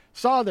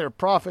saw their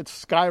profits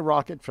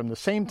skyrocket from the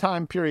same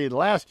time period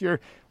last year,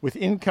 with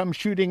income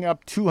shooting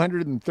up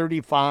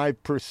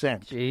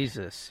 235%.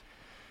 Jesus.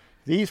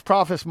 These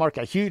profits mark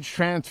a huge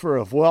transfer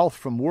of wealth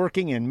from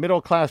working and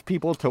middle-class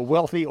people to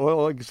wealthy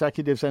oil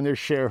executives and their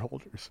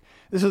shareholders.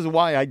 This is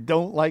why I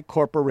don't like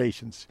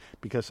corporations,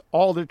 because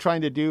all they're trying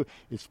to do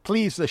is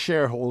please the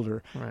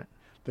shareholder. Right.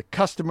 The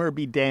customer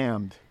be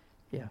damned.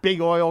 Yeah.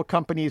 Big oil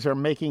companies are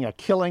making a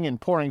killing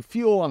and pouring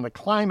fuel on the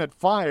climate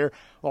fire,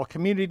 while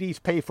communities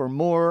pay for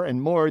more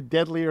and more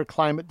deadlier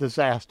climate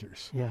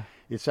disasters. Yeah.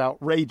 It's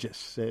outrageous,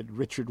 said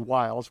Richard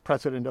Wiles,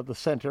 president of the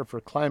Center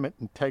for Climate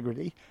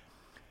Integrity.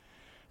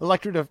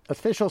 Elected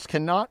officials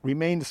cannot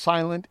remain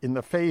silent in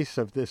the face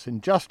of this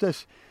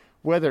injustice,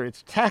 whether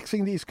it's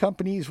taxing these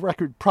companies'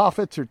 record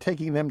profits or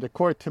taking them to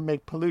court to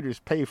make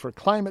polluters pay for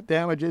climate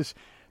damages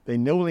they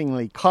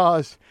knowingly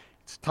cause.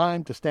 It's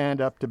time to stand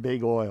up to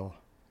big oil.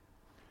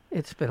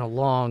 It's been a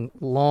long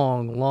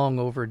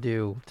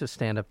overdue to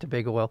stand up to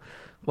big oil.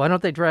 Why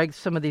don't they drag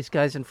some of these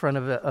guys in front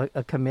of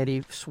a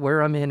committee,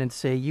 swear them in, and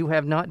say, you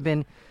have not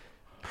been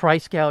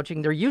price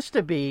gouging? There used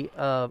to be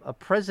a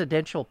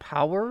presidential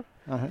power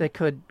that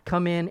could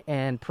come in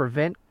and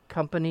prevent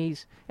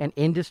companies and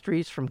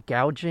industries from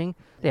gouging.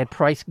 They had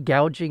price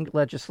gouging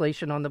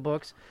legislation on the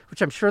books,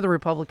 which I'm sure the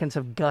Republicans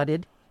have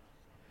gutted.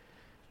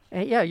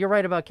 And yeah, you're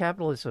right about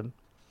capitalism.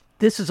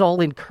 This is all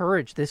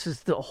encouraged. This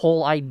is the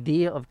whole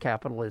idea of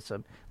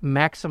capitalism.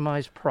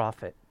 Maximize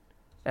profit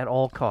at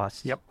all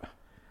costs. Yep.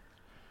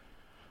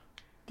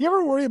 Do you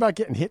ever worry about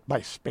getting hit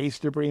by space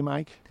debris,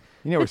 Mike?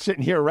 You know, we're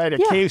sitting here right at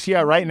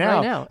KUCI right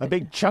now. A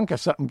big chunk of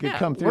something could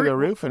come through the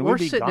roof, and we'd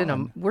be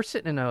gone. We're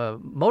sitting in a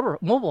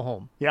mobile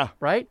home. Yeah.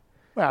 Right?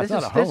 Well, it's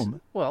not a home.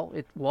 Well,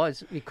 it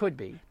was. It could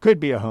be. Could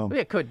be a home.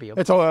 It could be.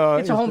 It's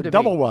a home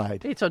double me.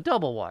 wide. It's a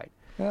double wide.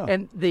 Yeah.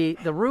 And the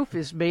roof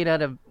is made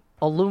out of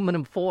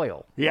aluminum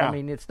foil. Yeah. I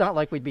mean, it's not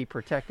like we'd be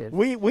protected.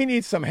 We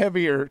need some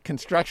heavier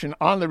construction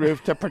on the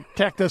roof to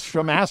protect us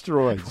from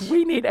asteroids.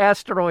 We need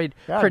asteroid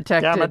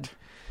protected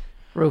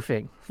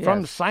roofing.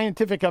 From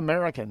Scientific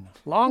American,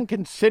 long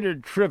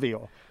considered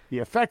trivial, the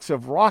effects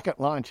of rocket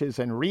launches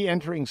and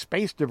re-entering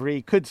space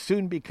debris could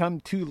soon become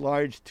too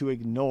large to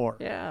ignore.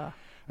 Yeah.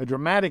 A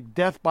dramatic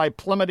death by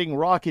plummeting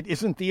rocket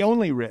isn't the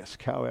only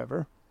risk,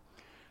 however.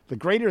 The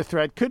greater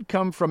threat could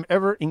come from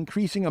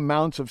ever-increasing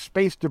amounts of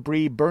space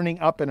debris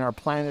burning up in our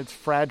planet's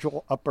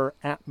fragile upper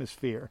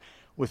atmosphere,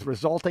 with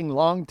resulting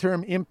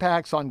long-term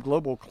impacts on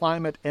global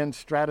climate and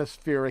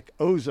stratospheric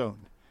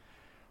ozone.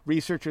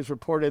 Researchers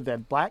reported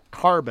that black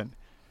carbon,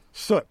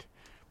 soot,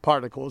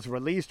 particles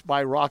released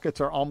by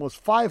rockets are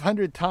almost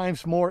 500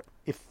 times more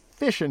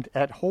efficient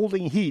at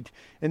holding heat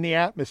in the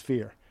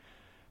atmosphere.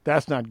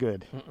 That's not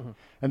good.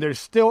 And there's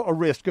still a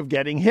risk of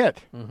getting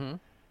hit.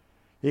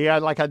 You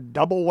got like a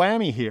double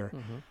whammy here.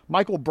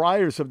 Michael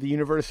Bryars of the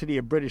University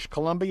of British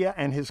Columbia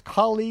and his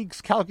colleagues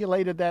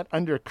calculated that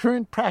under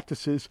current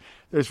practices,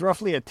 there's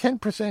roughly a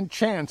 10%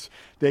 chance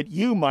that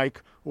you,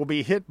 Mike, will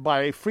be hit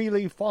by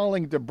freely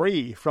falling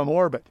debris from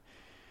orbit.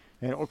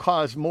 And it will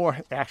cause more,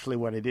 actually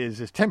what it is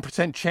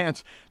 10%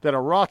 chance that a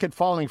rocket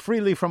falling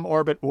freely from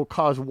orbit will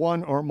cause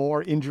one or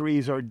more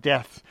injuries or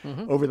deaths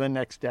over the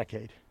next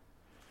decade.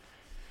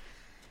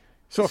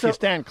 So if you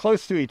stand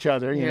close to each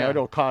other, you know,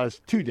 it'll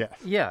cause 2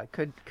 deaths. Yeah,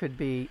 could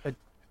be.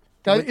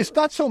 Now, it's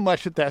not so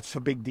much that that's a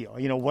big deal,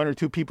 you know, 1 or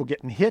 2 people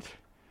getting hit.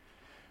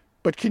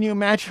 But can you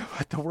imagine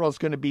what the world's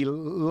going to be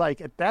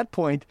like at that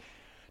point,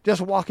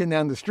 just walking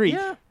down the street?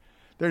 Yeah.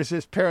 There's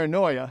this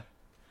paranoia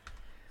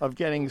of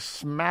getting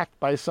smacked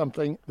by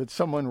something that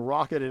someone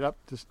rocketed up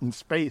in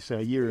space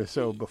a year or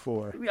so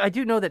before. I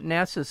do know that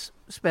NASA's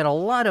spent a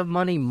lot of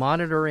money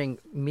monitoring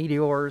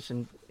meteors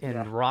and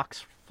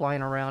rocks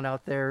flying around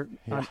out there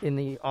in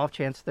the off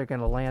chance they're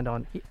going to land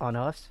on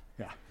us.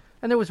 Yeah.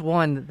 And there was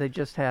one that they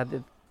just had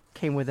that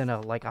came within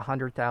like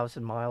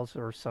 100,000 miles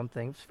or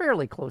something. It was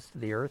fairly close to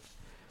the Earth,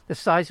 the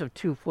size of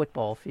 2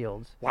 football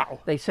fields. Wow.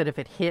 They said if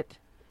it hit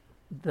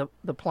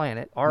the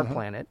planet, our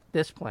planet,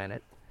 this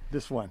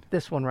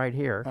one right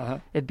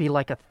here, it'd be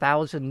like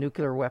 1,000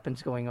 nuclear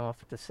weapons going off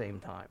at the same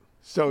time.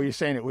 So you're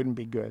saying it wouldn't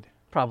be good?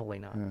 Probably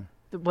not.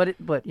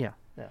 But yeah,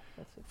 that's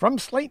it. From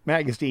Slate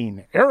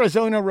Magazine,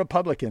 Arizona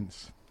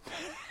Republicans.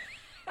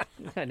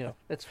 I know.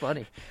 That's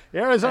funny.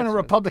 Arizona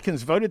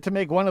Republicans voted to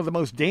make one of the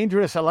most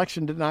dangerous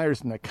election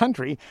deniers in the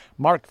country,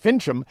 Mark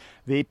Finchem,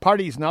 the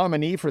party's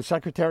nominee for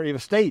Secretary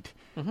of State.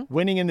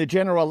 Winning in the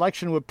general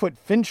election would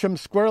put Finchem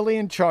squarely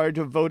in charge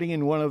of voting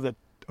in one of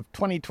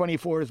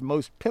 2024's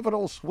most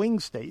pivotal swing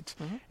states,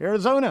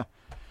 Arizona.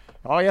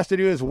 All he has to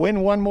do is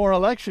win one more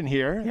election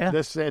here,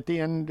 this at the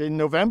end in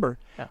November.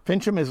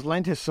 Finchem has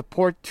lent his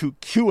support to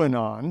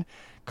QAnon,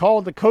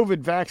 called the COVID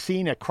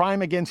vaccine a crime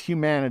against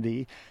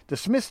humanity,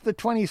 dismissed the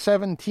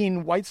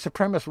 2017 white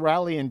supremacist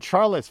rally in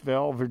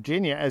Charlottesville,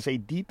 Virginia, as a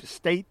deep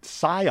state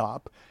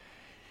psyop,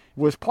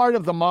 was part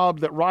of the mob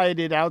that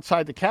rioted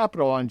outside the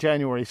Capitol on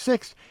January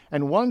 6th,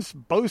 and once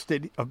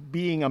boasted of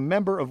being a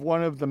member of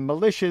one of the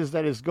militias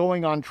that is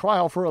going on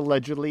trial for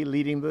allegedly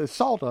leading the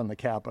assault on the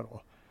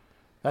Capitol.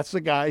 That's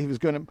the guy who's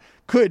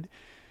could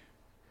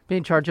be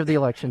in charge of the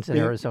elections in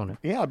Arizona.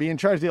 Yeah, be in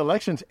charge of the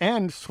elections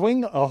and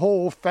swing a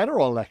whole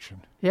federal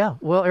election. Yeah,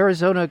 well,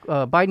 Arizona,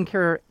 Biden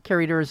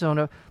carried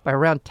Arizona by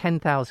around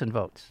 10,000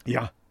 votes.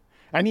 Yeah,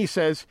 and he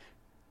says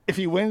if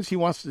he wins, he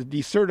wants to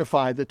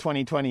decertify the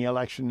 2020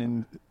 election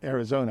in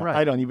Arizona. Right.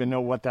 I don't even know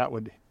what that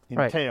would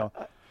entail.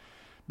 Right.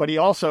 But he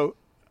also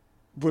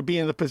would be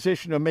in the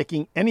position of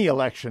making any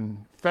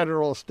election,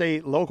 federal,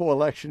 state, local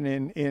election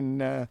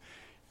in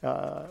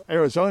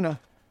Arizona,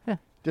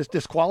 just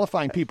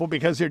disqualifying people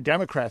because they're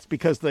Democrats,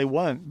 because they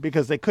won,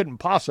 because they couldn't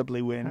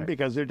possibly win,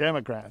 because they're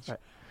Democrats. Right.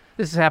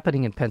 This is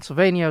happening in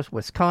Pennsylvania,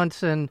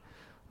 Wisconsin.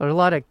 There are a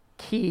lot of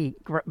key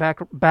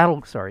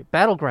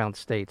battleground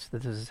states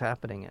that this is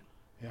happening in.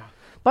 Yeah.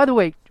 By the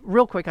way,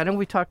 real quick, I know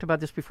we talked about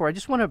this before. I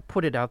just want to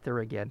put it out there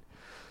again.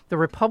 The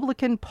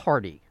Republican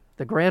Party,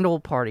 the grand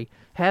old party,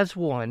 has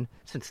won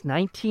since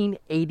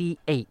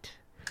 1988,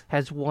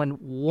 has won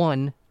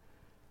one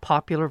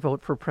popular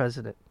vote for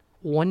president,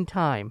 one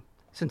time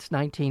since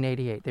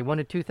 1988. They won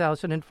in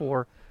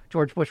 2004.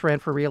 George Bush ran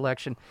for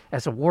re-election.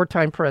 As a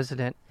wartime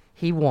president,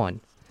 he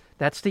won.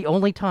 That's the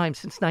only time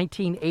since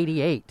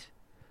 1988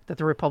 that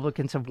the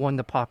Republicans have won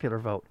the popular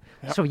vote.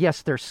 Yep. So,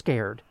 yes, they're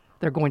scared.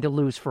 They're going to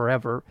lose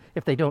forever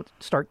if they don't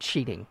start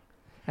cheating.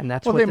 And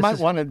that's well, they might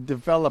want to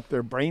develop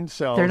their brain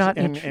cells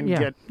and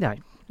get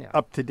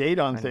up to date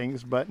on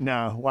things, but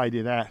no, why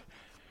do that?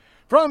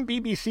 From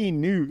BBC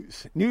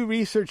News, new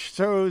research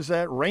shows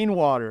that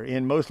rainwater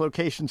in most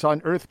locations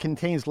on Earth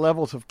contains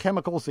levels of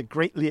chemicals that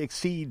greatly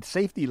exceed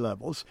safety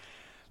levels.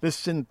 These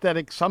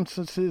synthetic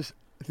substances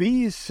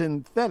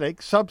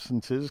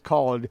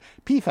called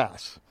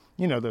PFAS,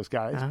 you know those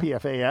guys,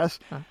 PFAS,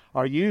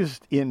 are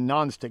used in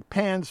nonstick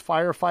pans,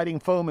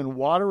 firefighting foam, and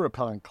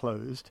water-repellent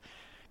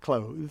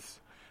clothes.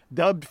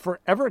 Dubbed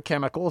forever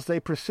chemicals, they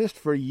persist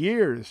for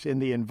years in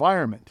the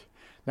environment.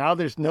 Now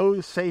there's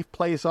no safe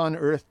place on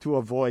Earth to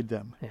avoid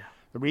them. Yeah.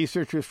 The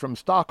researchers from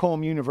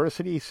Stockholm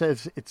University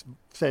said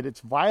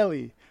it's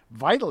vitally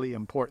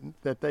important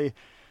that the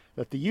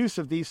use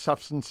of these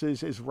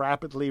substances is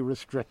rapidly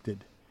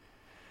restricted.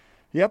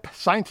 Yep,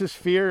 scientists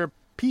fear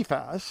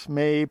PFAS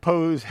may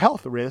pose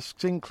health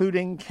risks,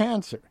 including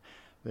cancer.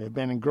 They have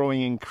been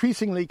growing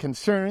increasingly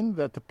concerned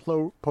that the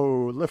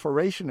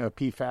proliferation of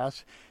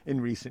PFAS in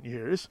recent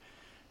years.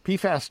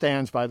 PFAS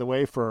stands, by the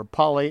way, for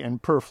poly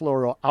and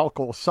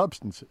perfluoroalkyl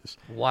substances.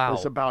 Wow.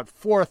 There's about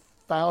 4,000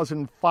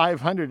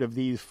 12,500 of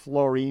these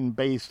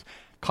fluorine-based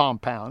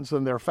compounds,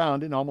 and they're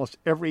found in almost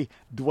every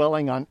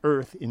dwelling on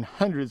Earth in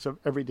hundreds of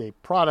everyday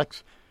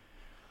products.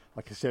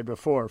 Like I said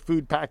before,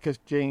 food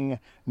packaging,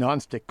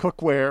 nonstick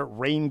cookware,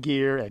 rain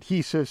gear,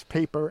 adhesives,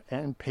 paper,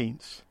 and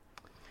paints.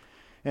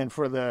 And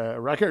for the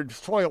record,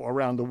 soil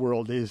around the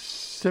world is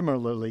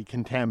similarly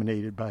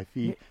contaminated by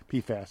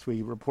PFAS.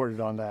 We reported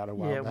on that a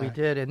while back. Yeah, we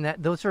did. And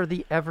those are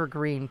the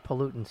evergreen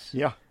pollutants.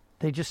 Yeah.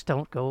 They just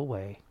don't go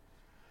away.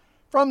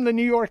 From the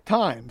New York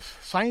Times,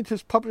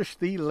 scientists published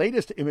the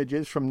latest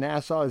images from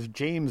NASA's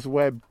James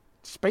Webb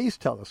Space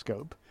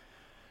Telescope.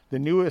 The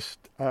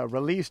newest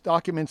release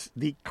documents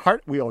the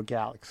Cartwheel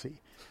Galaxy,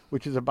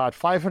 which is about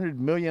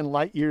 500 million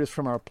light years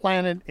from our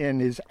planet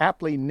and is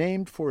aptly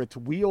named for its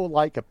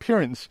wheel-like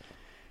appearance,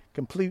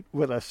 complete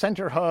with a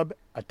center hub,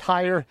 a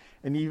tire,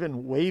 and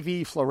even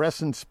wavy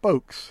fluorescent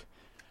spokes.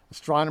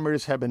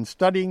 Astronomers have been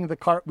studying the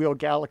Cartwheel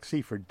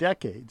Galaxy for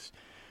decades.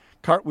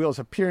 Cartwheel's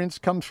appearance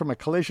comes from a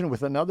collision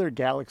with another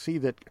galaxy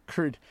that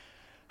occurred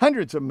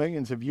hundreds of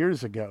millions of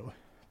years ago.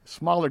 A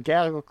smaller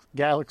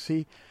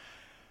galaxy,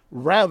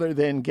 rather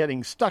than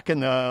getting stuck in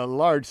the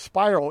large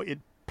spiral it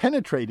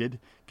penetrated,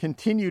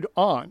 continued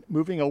on,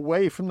 moving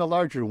away from the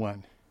larger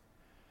one.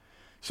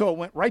 So it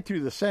went right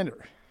through the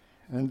center.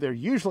 And they're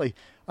usually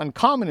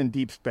uncommon in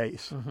deep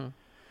space,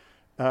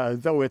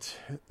 though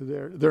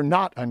they're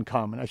not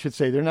uncommon. I should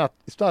say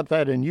it's not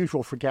that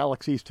unusual for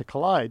galaxies to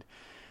collide.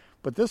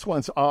 But this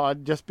one's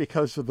odd just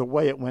because of the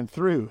way it went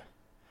through.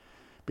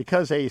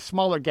 Because a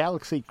smaller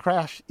galaxy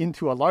crashed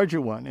into a larger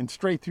one and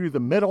straight through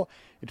the middle,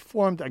 it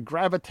formed a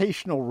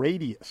gravitational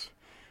radius.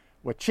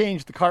 What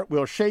changed the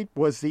cartwheel shape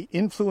was the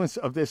influence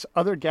of this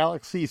other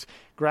galaxy's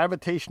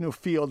gravitational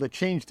field that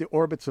changed the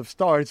orbits of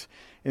stars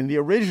in the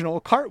original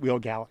Cartwheel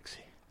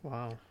Galaxy.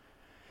 Wow.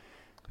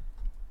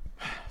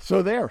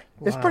 So there.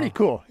 Wow. It's pretty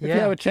cool. If you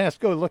have a chance,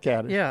 go look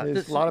at it. Yeah,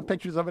 There's a lot of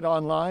pictures of it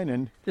online.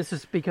 And this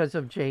is because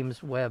of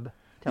James Webb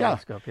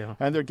Telescope. Yeah.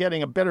 And they're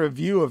getting a better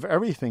view of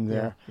everything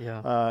there.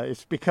 Yeah.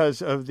 It's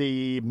because of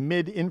the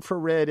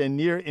mid-infrared and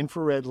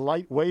near-infrared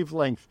light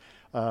wavelength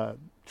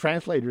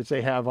translators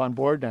they have on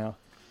board now,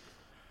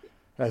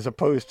 as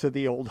opposed to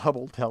the old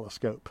Hubble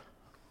telescope.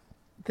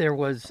 There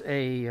was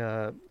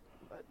they're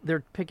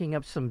picking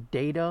up some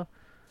data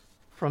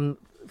from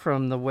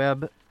the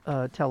Webb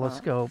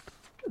telescope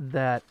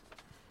that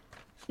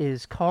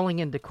is calling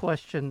into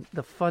question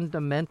the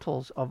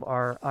fundamentals of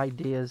our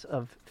ideas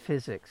of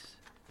physics.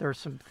 There are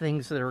some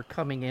things that are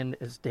coming in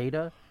as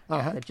data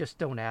that just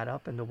don't add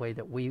up in the way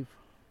that we've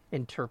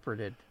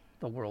interpreted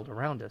the world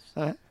around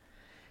us.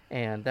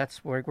 And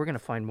that's where we're going to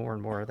find more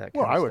and more of that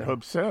kind of I would stuff.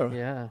 hope so.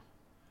 Yeah.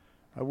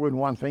 I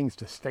wouldn't want things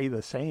to stay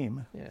the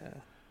same. Yeah.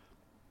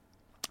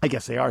 I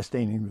guess they are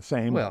staying the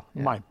same. Well,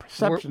 yeah. My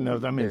perception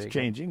of them is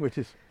changing, which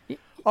is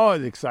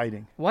always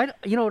exciting. Why?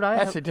 You know what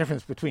That's the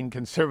difference between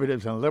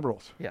conservatives and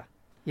liberals. Yeah.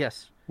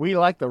 Yes. We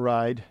like the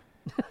ride.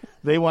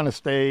 They want to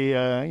stay,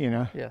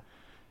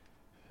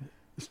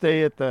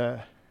 stay at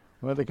the,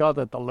 what do they call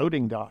it, the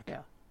loading dock. Yeah.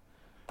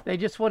 They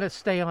just want to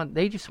stay on.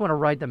 They just want to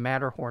ride the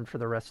Matterhorn for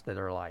the rest of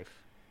their life.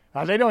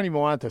 They don't even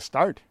want it to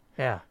start.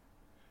 Yeah.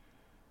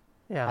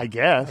 Yeah. I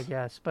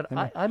guess. But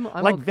I'm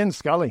like okay. Vin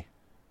Scully.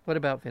 What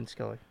about Vin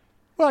Scully?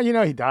 Well,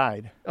 he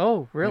died.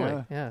 Oh,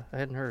 really? Yeah, I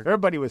hadn't heard.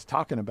 Everybody was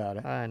talking about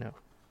it. I know.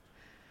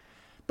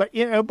 But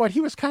but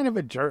he was kind of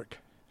a jerk.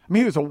 I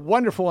mean, he was a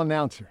wonderful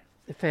announcer.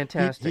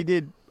 Fantastic. He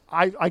did.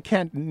 I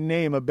can't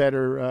name a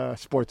better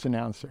sports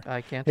announcer.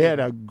 I can't. He had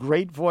a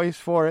great voice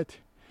for it.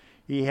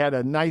 He had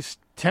a nice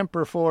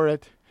temper for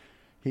it.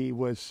 He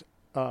was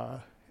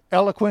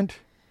eloquent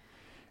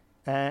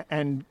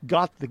and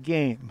got the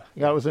game.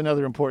 Yeah. That was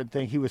another important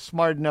thing. He was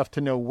smart enough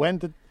to know when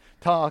to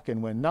talk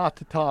and when not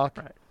to talk.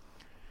 Right.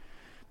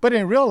 But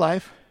in real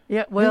life, he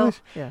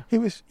was a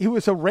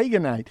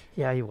Reaganite.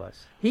 Yeah, he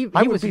was. He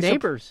was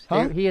neighbors.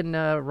 Huh? He and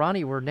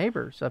Ronnie were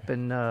neighbors up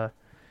in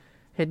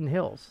Hidden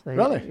Hills.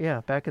 Really?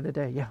 Yeah, back in the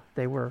day. Yeah,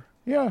 they were.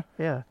 Yeah.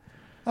 Yeah.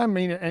 I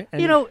mean,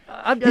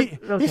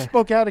 and he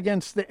spoke out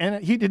against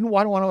he didn't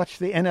want to watch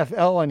the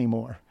NFL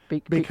anymore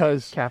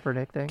because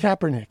Kaepernick thing.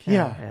 Kaepernick,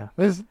 yeah.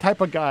 This is the type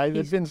of guy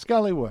that Vin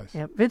Scully was.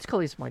 Yeah, Vin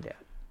Scully's my dad.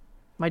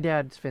 My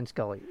dad's Vin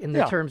Scully in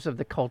the terms of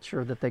the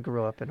culture that they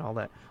grew up in, all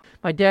that.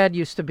 My dad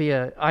used to be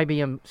a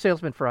IBM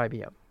salesman for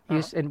IBM.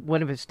 And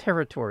one of his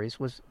territories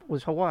was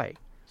Hawaii,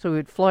 so he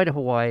would fly to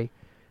Hawaii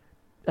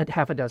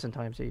half a dozen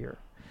times a year.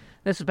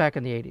 This is back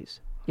in the 80s.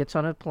 Gets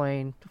on a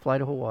plane to fly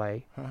to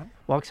Hawaii,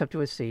 walks up to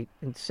his seat,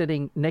 and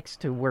sitting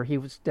next to where he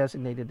was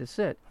designated to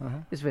sit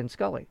is Vin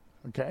Scully.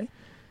 Okay.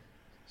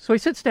 So he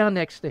sits down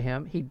next to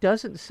him. He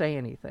doesn't say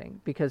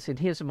anything because in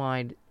his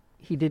mind,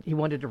 he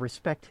wanted to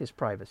respect his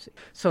privacy.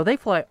 So they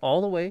fly all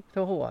the way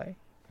to Hawaii,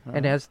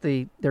 and as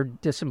they're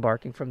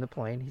disembarking from the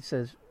plane, he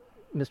says,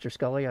 "Mr.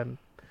 Scully, I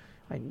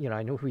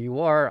know who you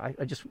are.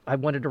 I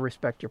wanted to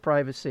respect your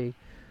privacy,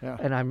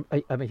 and I'm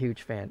a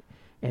huge fan."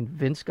 And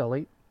Vin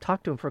Scully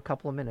talked to him for a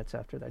couple of minutes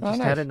after that.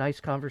 Had a nice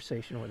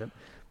conversation with him.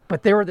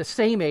 But they were the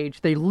same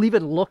age. They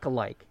even look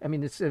alike. I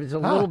mean, it's a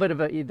little bit of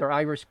they're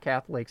Irish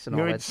Catholics and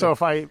all that. So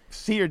if I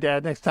see your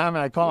dad next time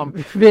and I call him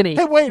Vinny,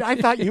 hey, wait, I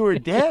thought you were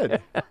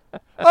dead.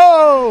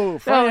 Oh,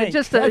 Frank. No,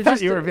 I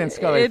thought you were Vince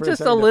Scully. It's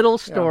just a little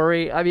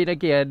story. Yeah. I mean,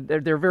 again,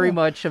 they're very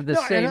much of the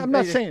same. And I'm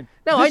not saying.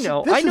 No, I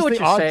know. I know what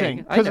you're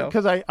saying.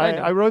 Because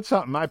I wrote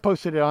something. I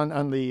posted it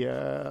on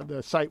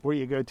the site where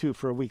you go to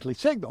for Weekly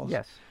Signals.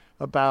 Yes.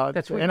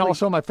 And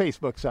also my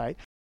Facebook site.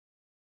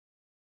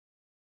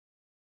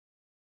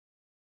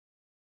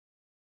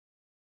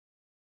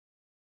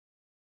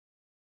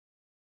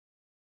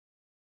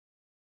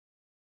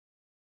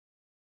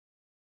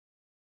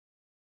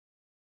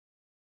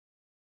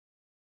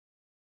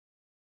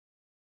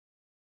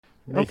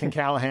 Nathan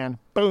Callahan.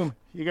 Boom.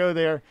 You go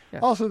there. Yeah.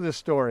 Also this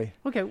story.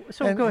 Okay,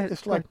 so go ahead.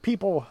 It's like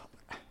people...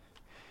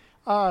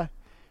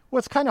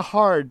 what's kind of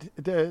hard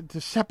to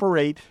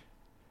separate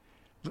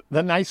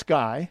the nice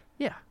guy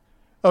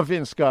of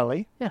Vince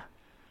Scully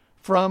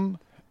from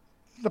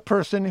the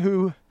person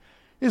who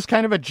is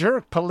kind of a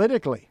jerk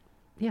politically.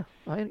 Yeah,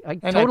 I totally get it.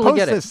 And I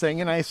post this thing,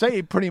 and I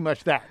say pretty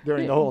much that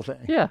during the whole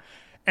thing. Yeah.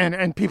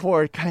 And people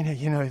are kind of,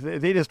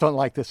 they just don't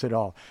like this at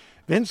all.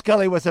 Vince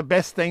Scully was the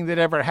best thing that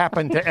ever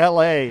happened to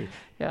L.A.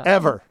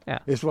 ever,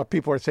 is what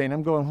people are saying.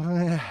 I'm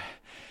going,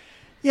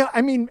 yeah,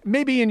 I mean,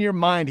 maybe in your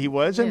mind he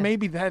was, and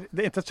maybe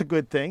that's a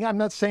good thing. I'm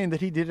not saying that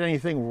he did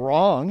anything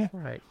wrong.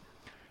 Right.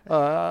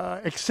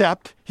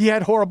 Except he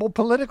had horrible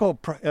political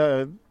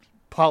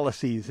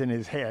policies in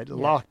his head,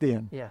 locked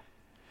in. Yeah.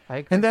 I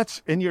agree.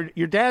 And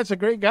your dad's a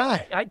great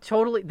guy.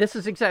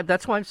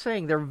 That's why I'm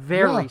saying they're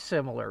very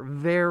similar.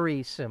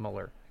 Very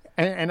similar.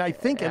 And I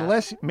think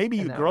unless maybe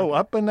you grow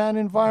up in that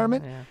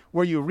environment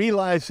where you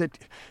realize that,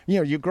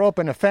 you grow up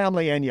in a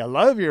family and you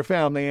love your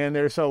family and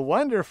they're so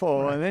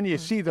wonderful. Right. And then you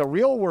see the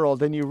real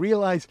world and you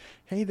realize,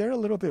 hey, they're a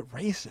little bit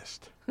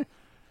racist.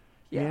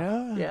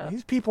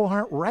 These people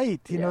aren't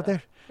right.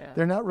 They're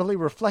not really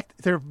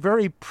They're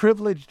very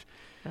privileged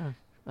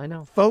I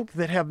know. folk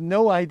that have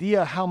no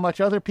idea how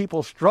much other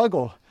people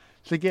struggle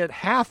to get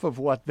half of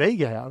what they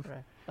have.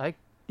 Right.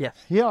 Yes.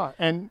 Yeah,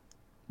 and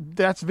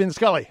that's Vince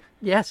Scully.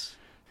 Yes.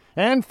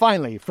 And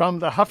finally, from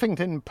the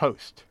Huffington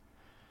Post,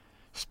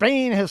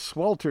 Spain has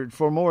sweltered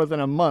for more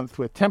than a month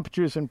with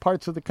temperatures in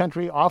parts of the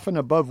country often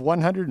above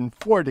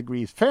 104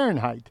 degrees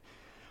Fahrenheit.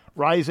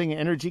 Rising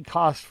energy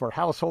costs for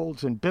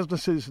households and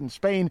businesses in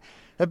Spain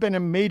have been a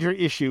major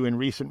issue in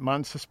recent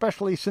months,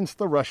 especially since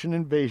the Russian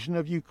invasion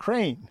of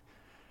Ukraine.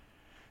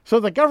 So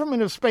the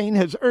government of Spain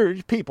has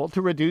urged people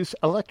to reduce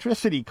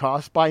electricity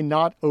costs by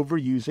not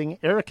overusing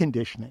air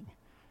conditioning.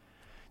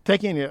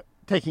 Taking it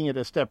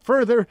a step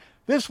further,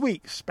 this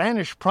week,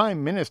 Spanish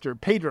Prime Minister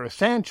Pedro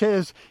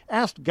Sanchez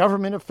asked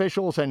government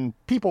officials and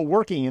people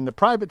working in the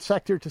private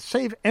sector to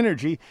save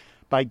energy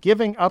by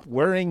giving up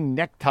wearing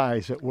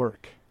neckties at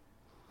work.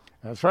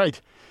 That's right.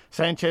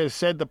 Sanchez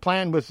said the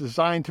plan was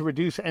designed to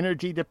reduce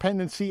energy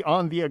dependency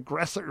on the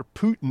aggressor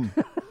Putin.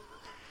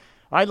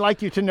 I'd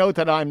like you to note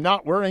that I'm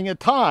not wearing a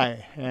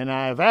tie, and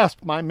I've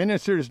asked my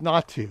ministers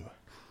not to,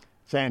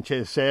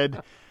 Sanchez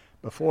said,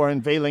 before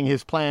unveiling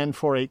his plan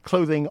for a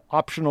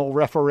clothing-optional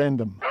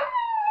referendum.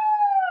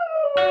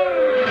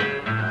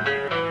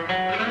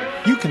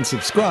 You can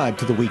subscribe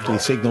to the Weekly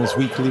Signals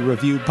Weekly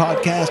Review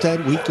podcast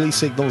at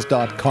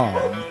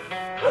weeklysignals.com.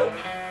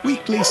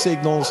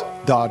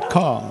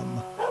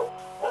 weeklysignals.com.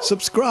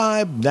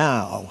 Subscribe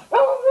now.